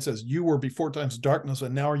 5:9 says, you were before times darkness,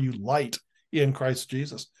 and now are you light in Christ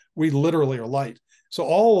Jesus. We literally are light. So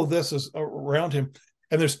all of this is around him.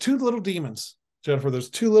 And there's two little demons, Jennifer. There's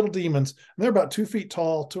two little demons, and they're about 2 feet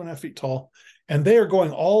tall, 2.5 feet tall. And they are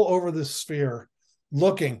going all over this sphere,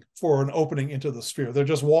 looking for an opening into the sphere. They're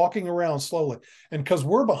just walking around slowly. And because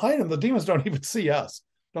we're behind them, the demons don't even see us,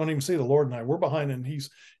 don't even see the Lord and I. We're behind, and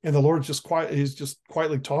the Lord's just quiet. He's just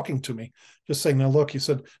quietly talking to me, just saying, now look, he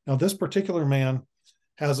said, now this particular man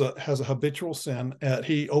has a habitual sin.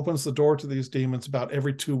 He opens the door to these demons about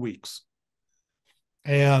every 2 weeks.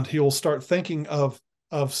 And he will start thinking of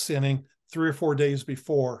sinning 3 or 4 days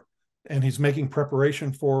before, and he's making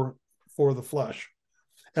preparation for the flesh.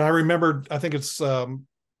 And I remembered, I think it's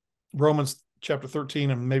Romans chapter 13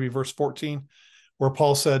 and maybe verse 14, where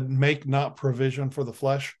Paul said, make not provision for the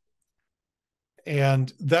flesh.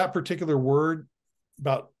 And that particular word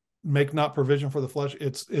about make not provision for the flesh,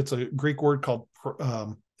 it's a Greek word called,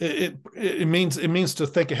 it means to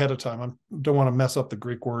think ahead of time. I don't want to mess up the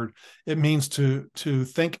Greek word. It means to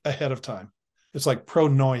think ahead of time. It's like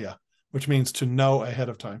pronoia, which means to know ahead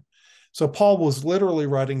of time. So Paul was literally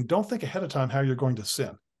writing, don't think ahead of time how you're going to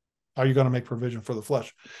sin. How are you going to make provision for the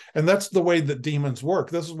flesh? And that's the way that demons work.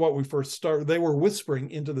 This is what we first started. They were whispering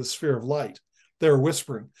into the sphere of light. They were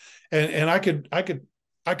whispering. And I could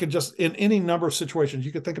just, in any number of situations,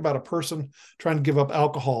 you could think about a person trying to give up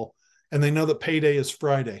alcohol, and they know that payday is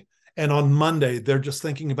Friday. And on Monday, they're just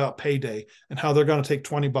thinking about payday and how they're going to take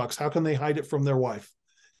 $20. How can they hide it from their wife?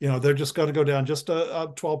 They're just going to go down just a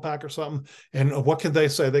 12-pack or something. And what could they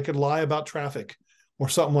say? They could lie about traffic or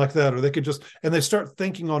something like that. Or they could just, and they start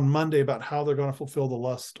thinking on Monday about how they're going to fulfill the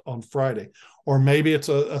lust on Friday. Or maybe it's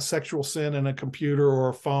a sexual sin in a computer or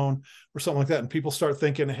a phone or something like that. And people start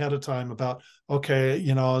thinking ahead of time about, okay,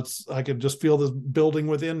 I could just feel this building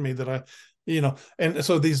within me that and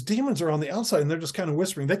so these demons are on the outside, and they're just kind of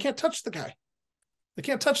whispering. They can't touch the guy.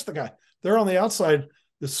 They're on the outside,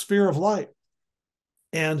 the sphere of light.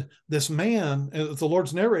 And this man, as the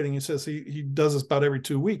Lord's narrating, he says he does this about every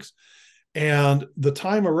 2 weeks. And the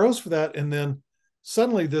time arose for that. And then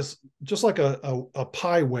suddenly this, just like a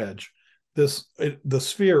pie wedge, the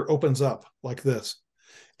sphere opens up like this.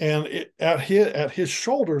 And at his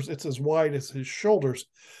shoulders, it's as wide as his shoulders,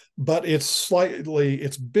 but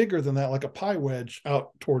it's bigger than that, like a pie wedge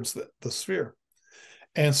out towards the sphere.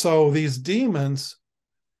 And so these demons,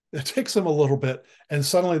 it takes them a little bit, and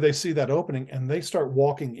suddenly they see that opening, and they start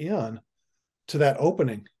walking in to that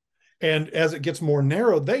opening. And as it gets more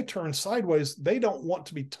narrow, they turn sideways. They don't want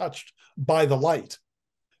to be touched by the light.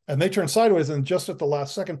 And they turn sideways, and just at the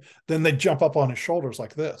last second, then they jump up on his shoulders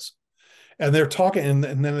like this. And they're talking, and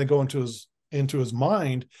then they go into his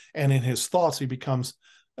mind, and in his thoughts, he becomes,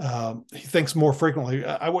 he thinks more frequently.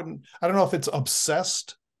 I don't know if it's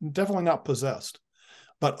obsessed, definitely not possessed,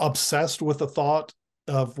 but obsessed with the thought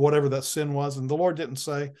of whatever that sin was. And the Lord didn't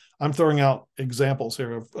say. I'm throwing out examples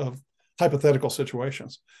here of hypothetical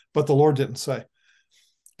situations, but the Lord didn't say.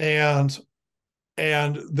 And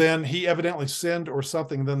then he evidently sinned or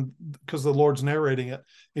something. Then, because the Lord's narrating it,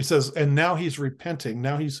 he says, and now he's repenting.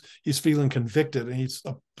 Now he's feeling convicted, and he's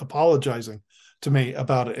apologizing to me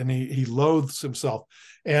about it. And he loathes himself.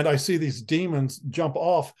 And I see these demons jump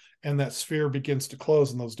off, and that sphere begins to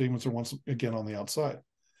close, and those demons are once again on the outside.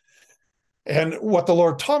 And what the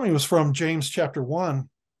Lord taught me was from James chapter 1.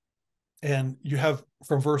 And you have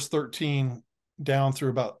from verse 13 down through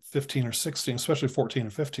about 15 or 16, especially 14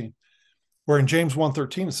 and 15, where in James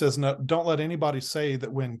 1:13 it says, no, don't let anybody say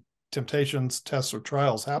that when temptations, tests, or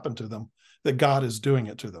trials happen to them, that God is doing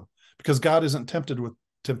it to them. Because God isn't tempted with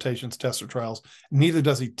temptations, tests, or trials. Neither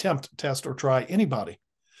does he tempt, test, or try anybody.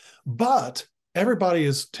 But everybody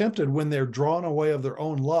is tempted when they're drawn away of their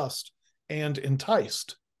own lust and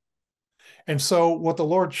enticed. And so what the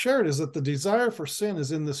Lord shared is that the desire for sin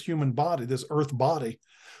is in this human body, this earth body.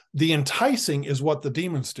 The enticing is what the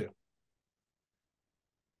demons do.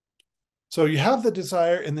 So you have the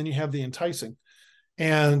desire, and then you have the enticing.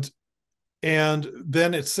 And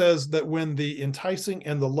then it says that when the enticing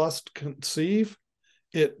and the lust conceive,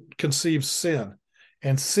 it conceives sin.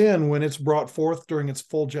 And sin, when it's brought forth during its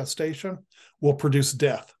full gestation, will produce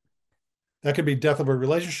death. That could be death of a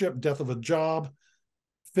relationship, death of a job,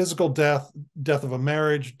 physical death, death of a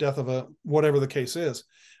marriage, death of a whatever the case is,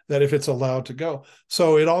 that if it's allowed to go.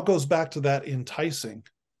 So it all goes back to that enticing.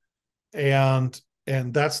 And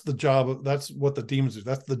that's the job, that's what the demons do.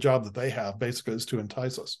 That's the job that they have, basically, is to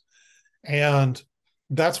entice us. And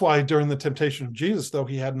that's why during the temptation of Jesus, though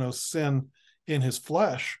he had no sin in his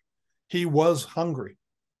flesh, he was hungry,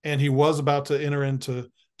 and he was about to enter into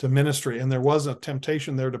ministry, and there was a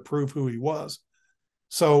temptation there to prove who he was.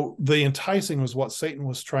 So the enticing was what Satan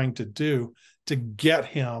was trying to do, to get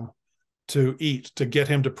him to eat, to get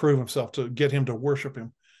him to prove himself, to get him to worship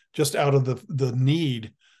him, just out of the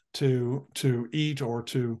need to eat or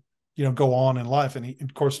to go on in life. And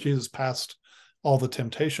of course, Jesus passed all the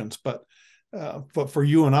temptations. But for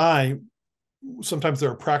you and I, sometimes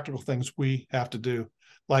there are practical things we have to do,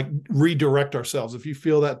 like redirect ourselves. If you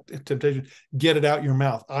feel that temptation, get it out your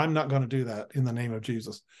mouth. I'm not going to do that in the name of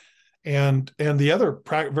Jesus. And the other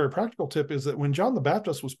very practical tip is that when John the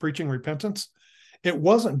Baptist was preaching repentance, it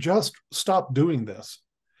wasn't just stop doing this.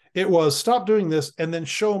 It was stop doing this and then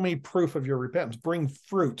show me proof of your repentance. Bring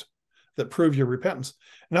fruit that prove your repentance.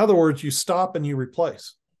 In other words, you stop and you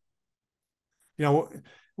replace.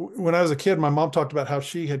 When I was a kid, my mom talked about how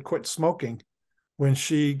she had quit smoking when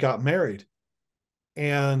she got married.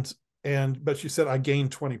 But she said, I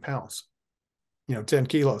gained 20 pounds. 10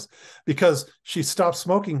 kilos, because she stopped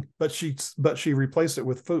smoking, but she replaced it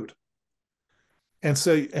with food. And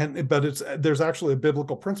so, there's actually a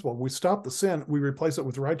biblical principle. We stop the sin, we replace it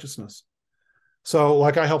with righteousness. So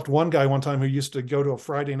like I helped one guy one time who used to go to a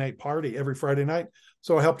Friday night party every Friday night.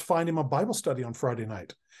 So I helped find him a Bible study on Friday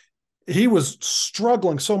night. He was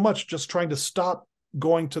struggling so much just trying to stop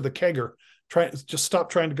going to the kegger, just stop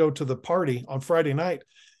trying to go to the party on Friday night,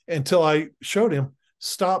 until I showed him,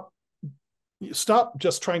 stop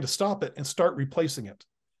just trying to stop it and start replacing it.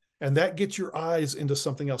 And that gets your eyes into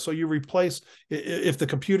something else. So you replace, if the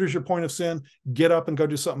computer's your point of sin, get up and go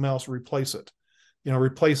do something else, replace it.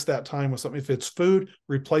 Replace that time with something. If it's food,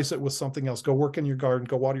 replace it with something else. Go work in your garden,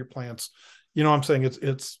 go water your plants. You know what I'm saying?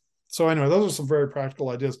 It's so anyway, those are some very practical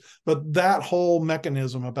ideas. But that whole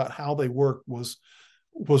mechanism about how they work was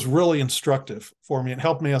really instructive for me. It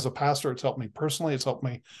helped me as a pastor. It's helped me personally. It's helped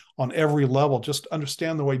me on every level, just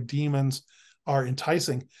understand the way demons are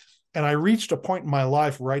enticing. And I reached a point in my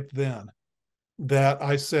life right then that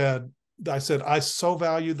I said, I so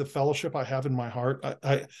value the fellowship I have in my heart.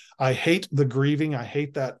 I hate the grieving. I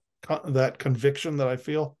hate that conviction that I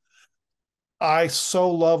feel. I so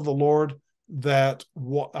love the Lord that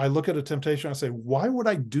I look at a temptation, I say, why would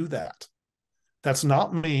I do that? That's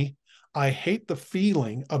not me. I hate the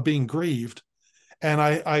feeling of being grieved. And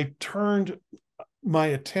I turned my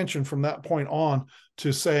attention from that point on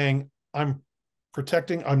to saying, I'm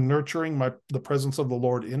protecting, I'm nurturing the presence of the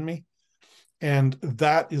Lord in me. And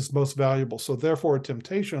that is most valuable. So therefore, a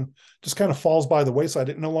temptation just kind of falls by the wayside.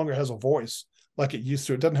 It no longer has a voice like it used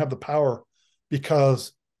to. It doesn't have the power,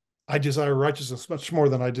 because I desire righteousness much more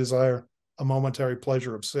than I desire a momentary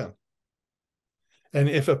pleasure of sin. And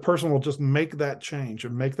if a person will just make that change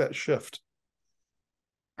and make that shift,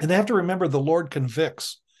 and they have to remember, the Lord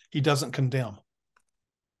convicts, he doesn't condemn.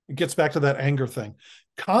 It gets back to that anger thing.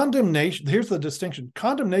 Condemnation, here's the distinction.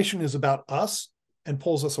 Condemnation is about us and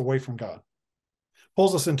pulls us away from God,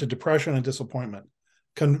 pulls us into depression and disappointment.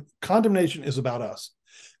 Condemnation is about us.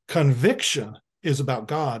 Conviction is about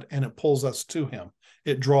God, and it pulls us to him.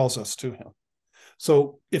 It draws us to him.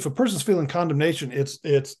 So if a person's feeling condemnation,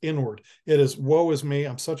 it's inward. It is, woe is me,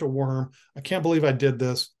 I'm such a worm, I can't believe I did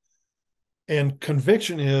this. And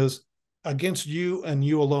conviction is, against you and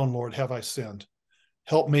you alone, Lord, have I sinned.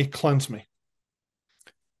 Help me, cleanse me.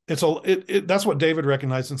 That's what David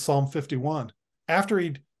recognized in Psalm 51. After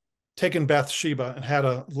he'd taken Bathsheba and had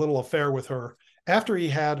a little affair with her, after he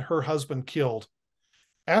had her husband killed,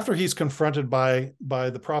 after he's confronted by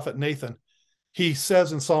the prophet Nathan, he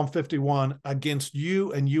says in Psalm 51, against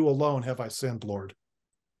you and you alone have I sinned, Lord.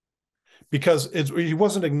 Because he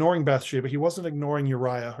wasn't ignoring Bathsheba. He wasn't ignoring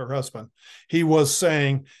Uriah, her husband. He was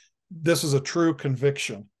saying, this is a true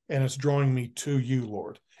conviction, and it's drawing me to you,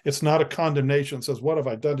 Lord. It's not a condemnation. It says, what have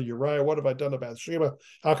I done to Uriah? What have I done to Bathsheba?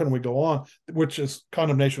 How can we go on? Which is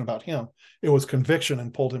condemnation about him. It was conviction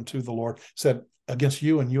and pulled him to the Lord. Said, against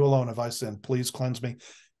you and you alone have I sinned. Please cleanse me.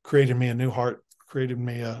 Created me a new heart. Created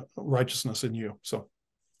me a righteousness in you. So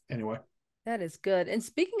anyway. That is good. And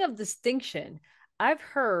speaking of distinction, I've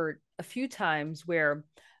heard a few times where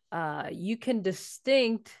you can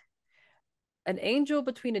distinct an angel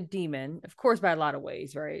between a demon, of course, by a lot of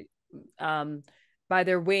ways, right? By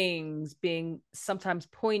their wings being sometimes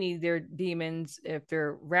pointy, they're demons. If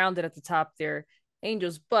they're rounded at the top, they're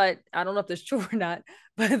angels. But I don't know if that's true or not.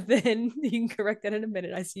 But then you can correct that in a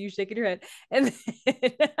minute. I see you shaking your head. And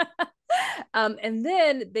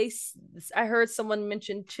then I heard someone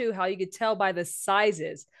mention too how you could tell by the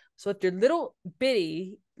sizes. So if they're little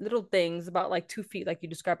bitty little things about like 2 feet, like you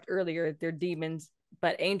described earlier, they're demons,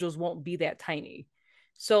 but angels won't be that tiny.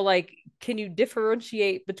 So like, can you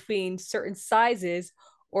differentiate between certain sizes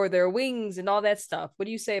or their wings and all that stuff? What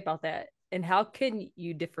do you say about that? And how can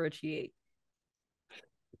you differentiate?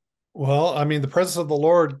 Well, I mean, the presence of the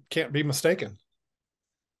Lord can't be mistaken.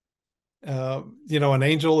 An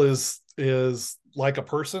angel is like a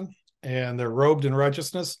person, and they're robed in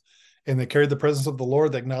righteousness, and they carry the presence of the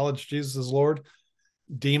Lord. They acknowledge Jesus as Lord.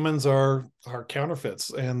 Demons are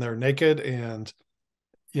counterfeits, and they're naked, and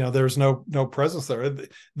there's no presence there.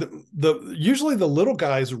 Usually the little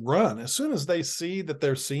guys run as soon as they see that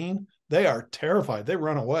they're seen. They are terrified. They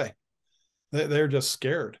run away. They're just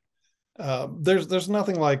scared. There's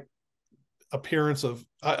nothing like appearance of.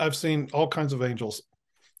 I've seen all kinds of angels,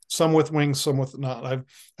 some with wings, some with not. I've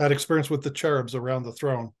had experience with the cherubs around the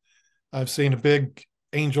throne. I've seen a big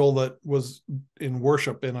angel that was in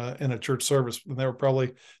worship in a church service, and they were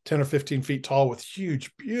probably 10 or 15 feet tall with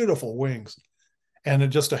huge, beautiful wings,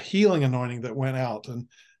 and just a healing anointing that went out.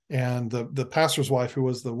 And the pastor's wife, who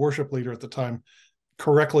was the worship leader at the time,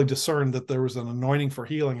 correctly discerned that there was an anointing for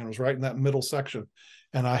healing, and it was right in that middle section.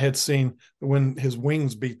 And I had seen when his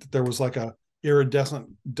wings beat that there was like a iridescent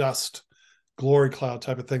dust glory cloud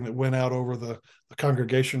type of thing that went out over the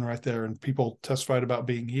congregation right there, and people testified about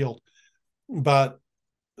being healed. But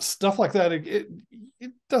stuff like that, it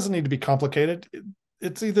doesn't need to be complicated.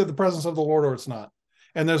 It's either the presence of the Lord or it's not.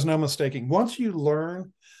 and there's no mistaking. Once you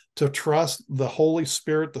learn to trust the Holy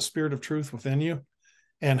Spirit, the Spirit of truth within you,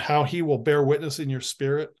 and how he will bear witness in your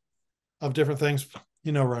spirit of different things,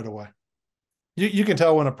 you know right away. You can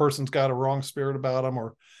tell when a person's got a wrong spirit about them,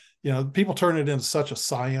 or, people turn it into such a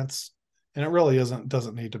science, and it really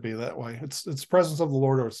doesn't need to be that way. It's presence of the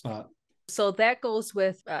Lord, or it's not. So that goes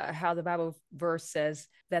with how the Bible verse says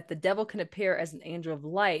that the devil can appear as an angel of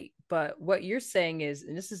light. But what you're saying is,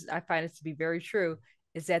 and I find it to be very true,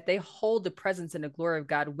 is that they hold the presence and the glory of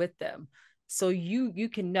God with them. So you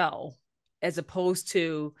can know, as opposed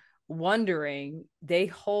to wondering, they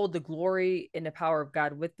hold the glory and the power of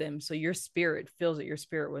God with them. So your spirit feels it, your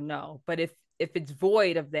spirit will know. But if it's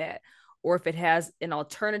void of that, or if it has an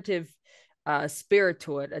alternative spirit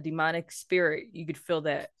to it, a demonic spirit, you could feel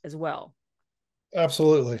that as well.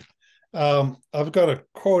 Absolutely. I've got to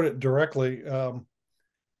quote it directly.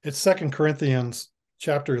 It's 2 Corinthians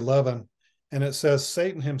chapter 11, and it says,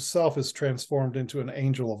 Satan himself is transformed into an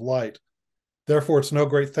angel of light. Therefore, it's no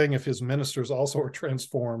great thing if his ministers also are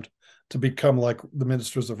transformed to become like the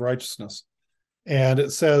ministers of righteousness. And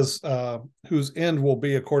it says, whose end will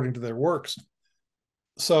be according to their works.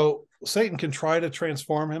 So Satan can try to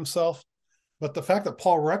transform himself, but the fact that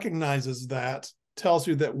Paul recognizes that tells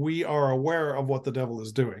you that we are aware of what the devil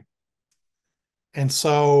is doing. And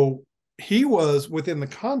so he was, within the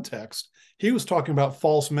context, he was talking about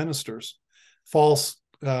false ministers, false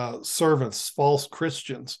servants, false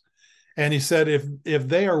Christians. And he said, if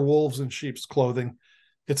they are wolves in sheep's clothing,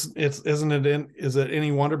 is it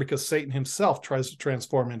any wonder, because Satan himself tries to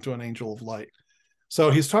transform into an angel of light.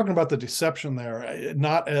 So he's talking about the deception there,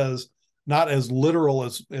 not as literal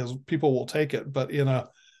as people will take it, but in a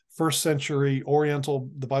first century Oriental,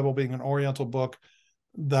 the Bible being an Oriental book,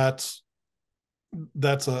 that's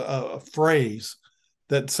a phrase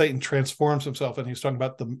that Satan transforms himself. And he's talking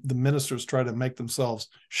about the ministers try to make themselves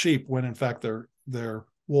sheep when in fact they're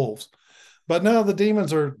wolves. But now the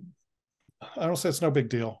demons are, I don't say it's no big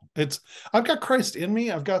deal. I've got Christ in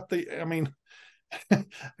me.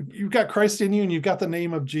 You've got Christ in you, and you've got the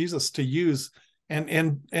name of Jesus to use.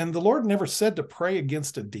 And the Lord never said to pray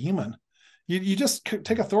against a demon. You just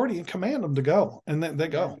take authority and command them to go, and then they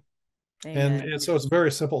go. And so it's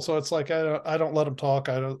very simple. So it's like, I don't let them talk.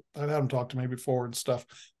 I've had them talk to me before and stuff,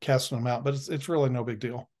 casting them out, but it's really no big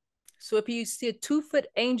deal. So if you see a 2-foot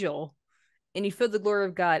angel and you feel the glory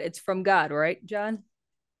of God, it's from God, right, John?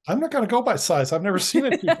 I'm not going to go by size. I've never seen a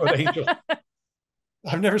 2-foot angel.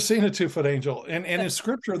 I've never seen a 2-foot angel. And in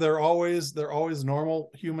scripture, they're always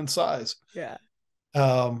normal human size. Yeah.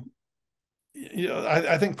 I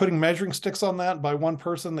think putting measuring sticks on that by one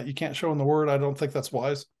person that you can't show in the word, I don't think that's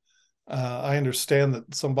wise. I understand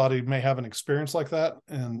that somebody may have an experience like that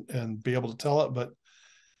and be able to tell it, but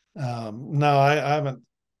no, I haven't.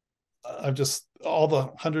 I've just, all the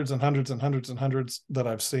hundreds and hundreds and hundreds and hundreds that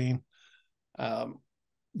I've seen,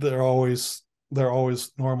 they're always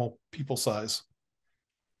normal people size,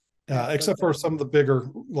 except for some of the bigger,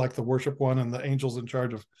 like the worship one and the angels in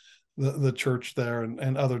charge of the church there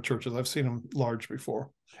and other churches. I've seen them large before.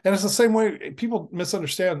 And it's the same way people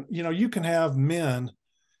misunderstand. You can have men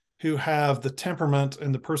who have the temperament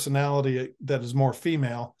and the personality that is more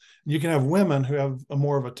female. You can have women who have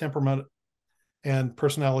more of a temperament and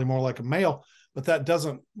personality more like a male, but that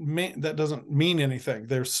doesn't mean anything.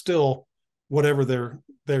 They're still whatever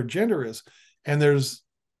their gender is. And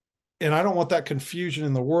I don't want that confusion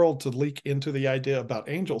in the world to leak into the idea about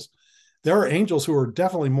angels. There are angels who are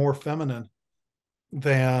definitely more feminine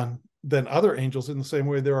than other angels, in the same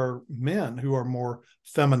way there are men who are more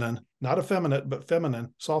feminine, not effeminate, but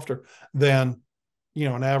feminine, softer than,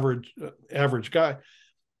 an average guy.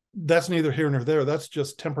 That's neither here nor there. That's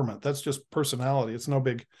just temperament. That's just personality. It's no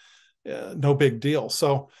big deal.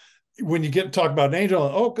 So when you get to talk about an angel,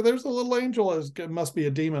 oh, there's a little angel, it must be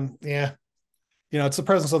a demon. Yeah. It's the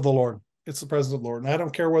presence of the Lord. It's the presence of the Lord. And I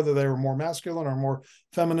don't care whether they were more masculine or more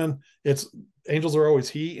feminine. Angels are always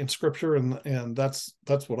he in scripture. And that's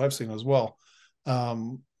what I've seen as well.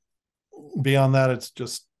 Beyond that,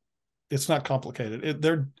 it's not complicated.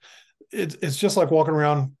 It's just like walking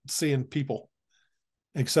around seeing people,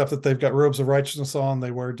 except that they've got robes of righteousness on.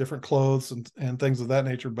 They wear different clothes and things of that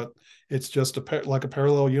nature, but it's just like a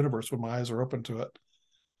parallel universe when my eyes are open to it.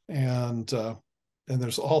 And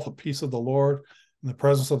there's all the peace of the Lord and the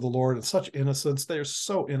presence of the Lord and such innocence. They're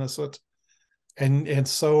so innocent and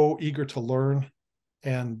so eager to learn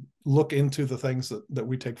and look into the things that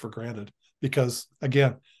we take for granted, because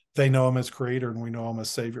again, they know him as creator and we know him as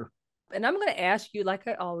savior. And I'm going to ask you, like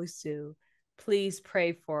I always do, please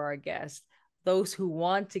pray for our guests, those who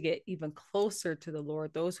want to get even closer to the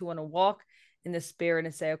Lord, those who want to walk in the spirit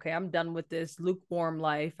and say, okay, I'm done with this lukewarm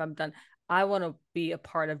life. I'm done. I want to be a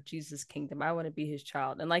part of Jesus' kingdom. I want to be his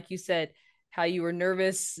child. And like you said, how you were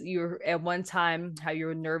nervous, you were at one time, how you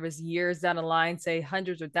were nervous years down the line, say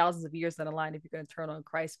hundreds or thousands of years down the line, if you're going to turn on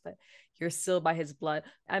Christ, but you're sealed by his blood.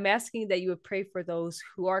 I'm asking that you would pray for those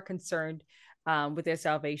who are concerned with their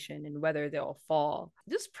salvation and whether they'll fall.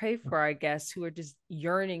 Just pray for our guests who are just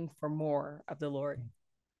yearning for more of the Lord.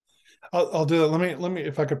 I'll do that. Let me,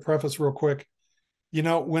 if I could preface real quick. You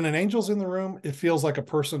know, when an angel's in the room, it feels like a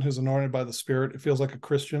person who's anointed by the Spirit. It feels like a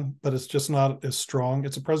Christian, but it's just not as strong.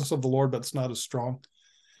 It's a presence of the Lord, but it's not as strong.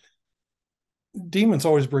 Demons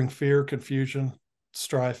always bring fear, confusion,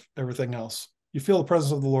 strife, everything else. You feel the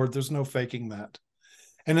presence of the Lord. There's no faking that.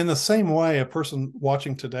 And in the same way, a person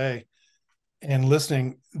watching today and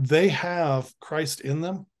listening, they have Christ in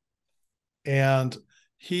them, and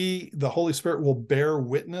the Holy Spirit will bear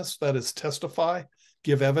witness, that is, testify,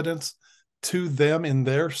 give evidence to them in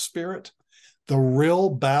their spirit. The real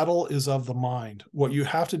battle is of the mind. What you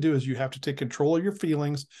have to do is you have to take control of your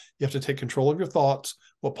feelings. You have to take control of your thoughts.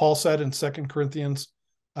 What Paul said in 2 Corinthians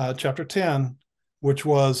chapter 10, which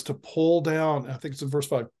was to pull down, I think it's in verse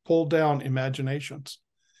 5, pull down imaginations.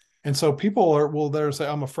 And so people will there say,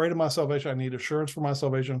 I'm afraid of my salvation. I need assurance for my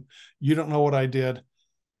salvation. You don't know what I did.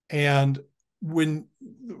 And when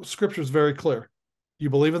scripture is very clear, you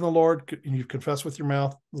believe in the Lord and you confess with your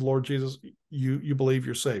mouth the Lord Jesus, you believe,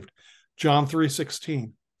 you're saved. John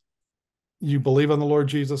 3:16, you believe on the Lord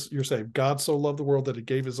Jesus, you're saved. God so loved the world that he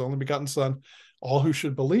gave his only begotten son. All who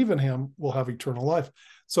should believe in him will have eternal life.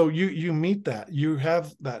 So you meet that. You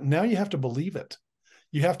have that. Now you have to believe it.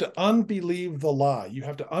 You have to unbelieve the lie. You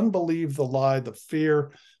have to unbelieve the lie, the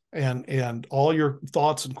fear, and all your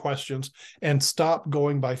thoughts and questions, and stop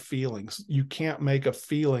going by feelings. You can't make a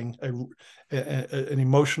feeling an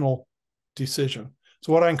emotional decision.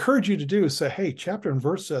 So what I encourage you to do is say, hey, chapter and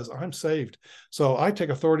verse says I'm saved. So I take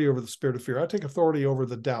authority over the spirit of fear. I take authority over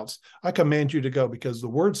the doubts. I command you to go, because the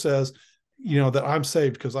word says, that I'm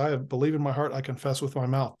saved because I believe in my heart. I confess with my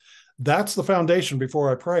mouth. That's the foundation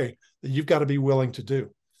before I pray that you've got to be willing to do,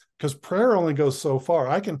 because prayer only goes so far.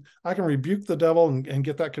 I can rebuke the devil and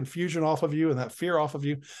get that confusion off of you and that fear off of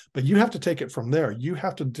you, but you have to take it from there. You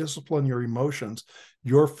have to discipline your emotions,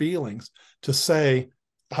 your feelings, to say,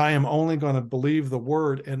 I am only going to believe the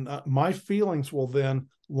word, and my feelings will then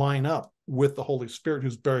line up with the Holy Spirit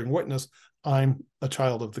who's bearing witness. I'm a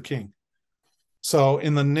child of the King. So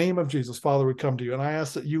in the name of Jesus, Father, we come to you, and I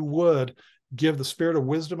ask that you would give the spirit of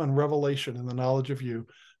wisdom and revelation in the knowledge of you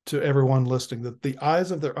to everyone listening, that the eyes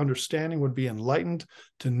of their understanding would be enlightened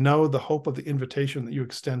to know the hope of the invitation that you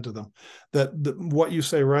extend to them. That what you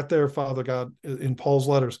say right there, Father God, in Paul's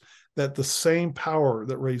letters, that the same power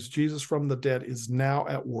that raised Jesus from the dead is now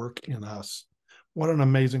at work in us. What an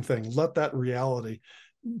amazing thing. Let that reality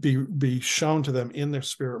be shown to them in their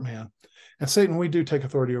spirit, man. And Satan, we do take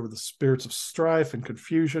authority over the spirits of strife and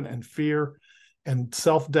confusion and fear and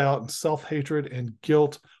self-doubt and self-hatred and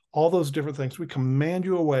guilt, all those different things. We command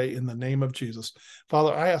you away in the name of Jesus.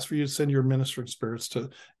 Father, I ask for you to send your ministering spirits, to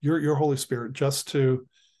your Holy Spirit, just to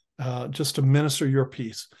minister your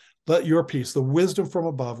peace. Let your peace, the wisdom from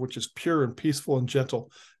above, which is pure and peaceful and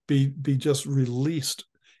gentle, be just released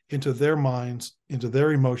into their minds, into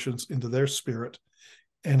their emotions, into their spirit.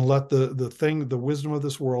 And let the wisdom of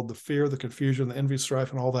this world, the fear, the confusion, the envy,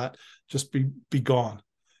 strife, and all that just be gone.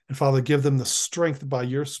 And Father, give them the strength by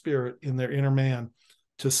your spirit in their inner man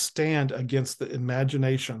to stand against the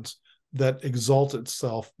imaginations that exalt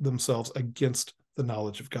themselves against the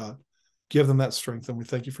knowledge of God. Give them that strength, and we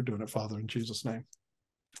thank you for doing it, Father, in Jesus' name.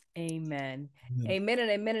 Amen. Amen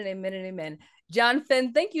and amen and amen and amen. John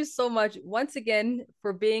Finn, thank you so much once again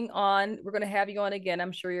for being on. We're going to have you on again.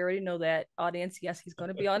 I'm sure you already know that, audience. Yes, he's going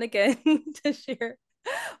to be on again to share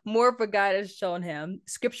more of what God has shown him,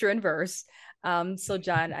 scripture and verse. So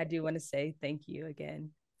John, I do want to say thank you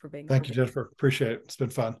again for being. Thank you, Jennifer. Appreciate it. It's been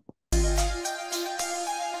fun.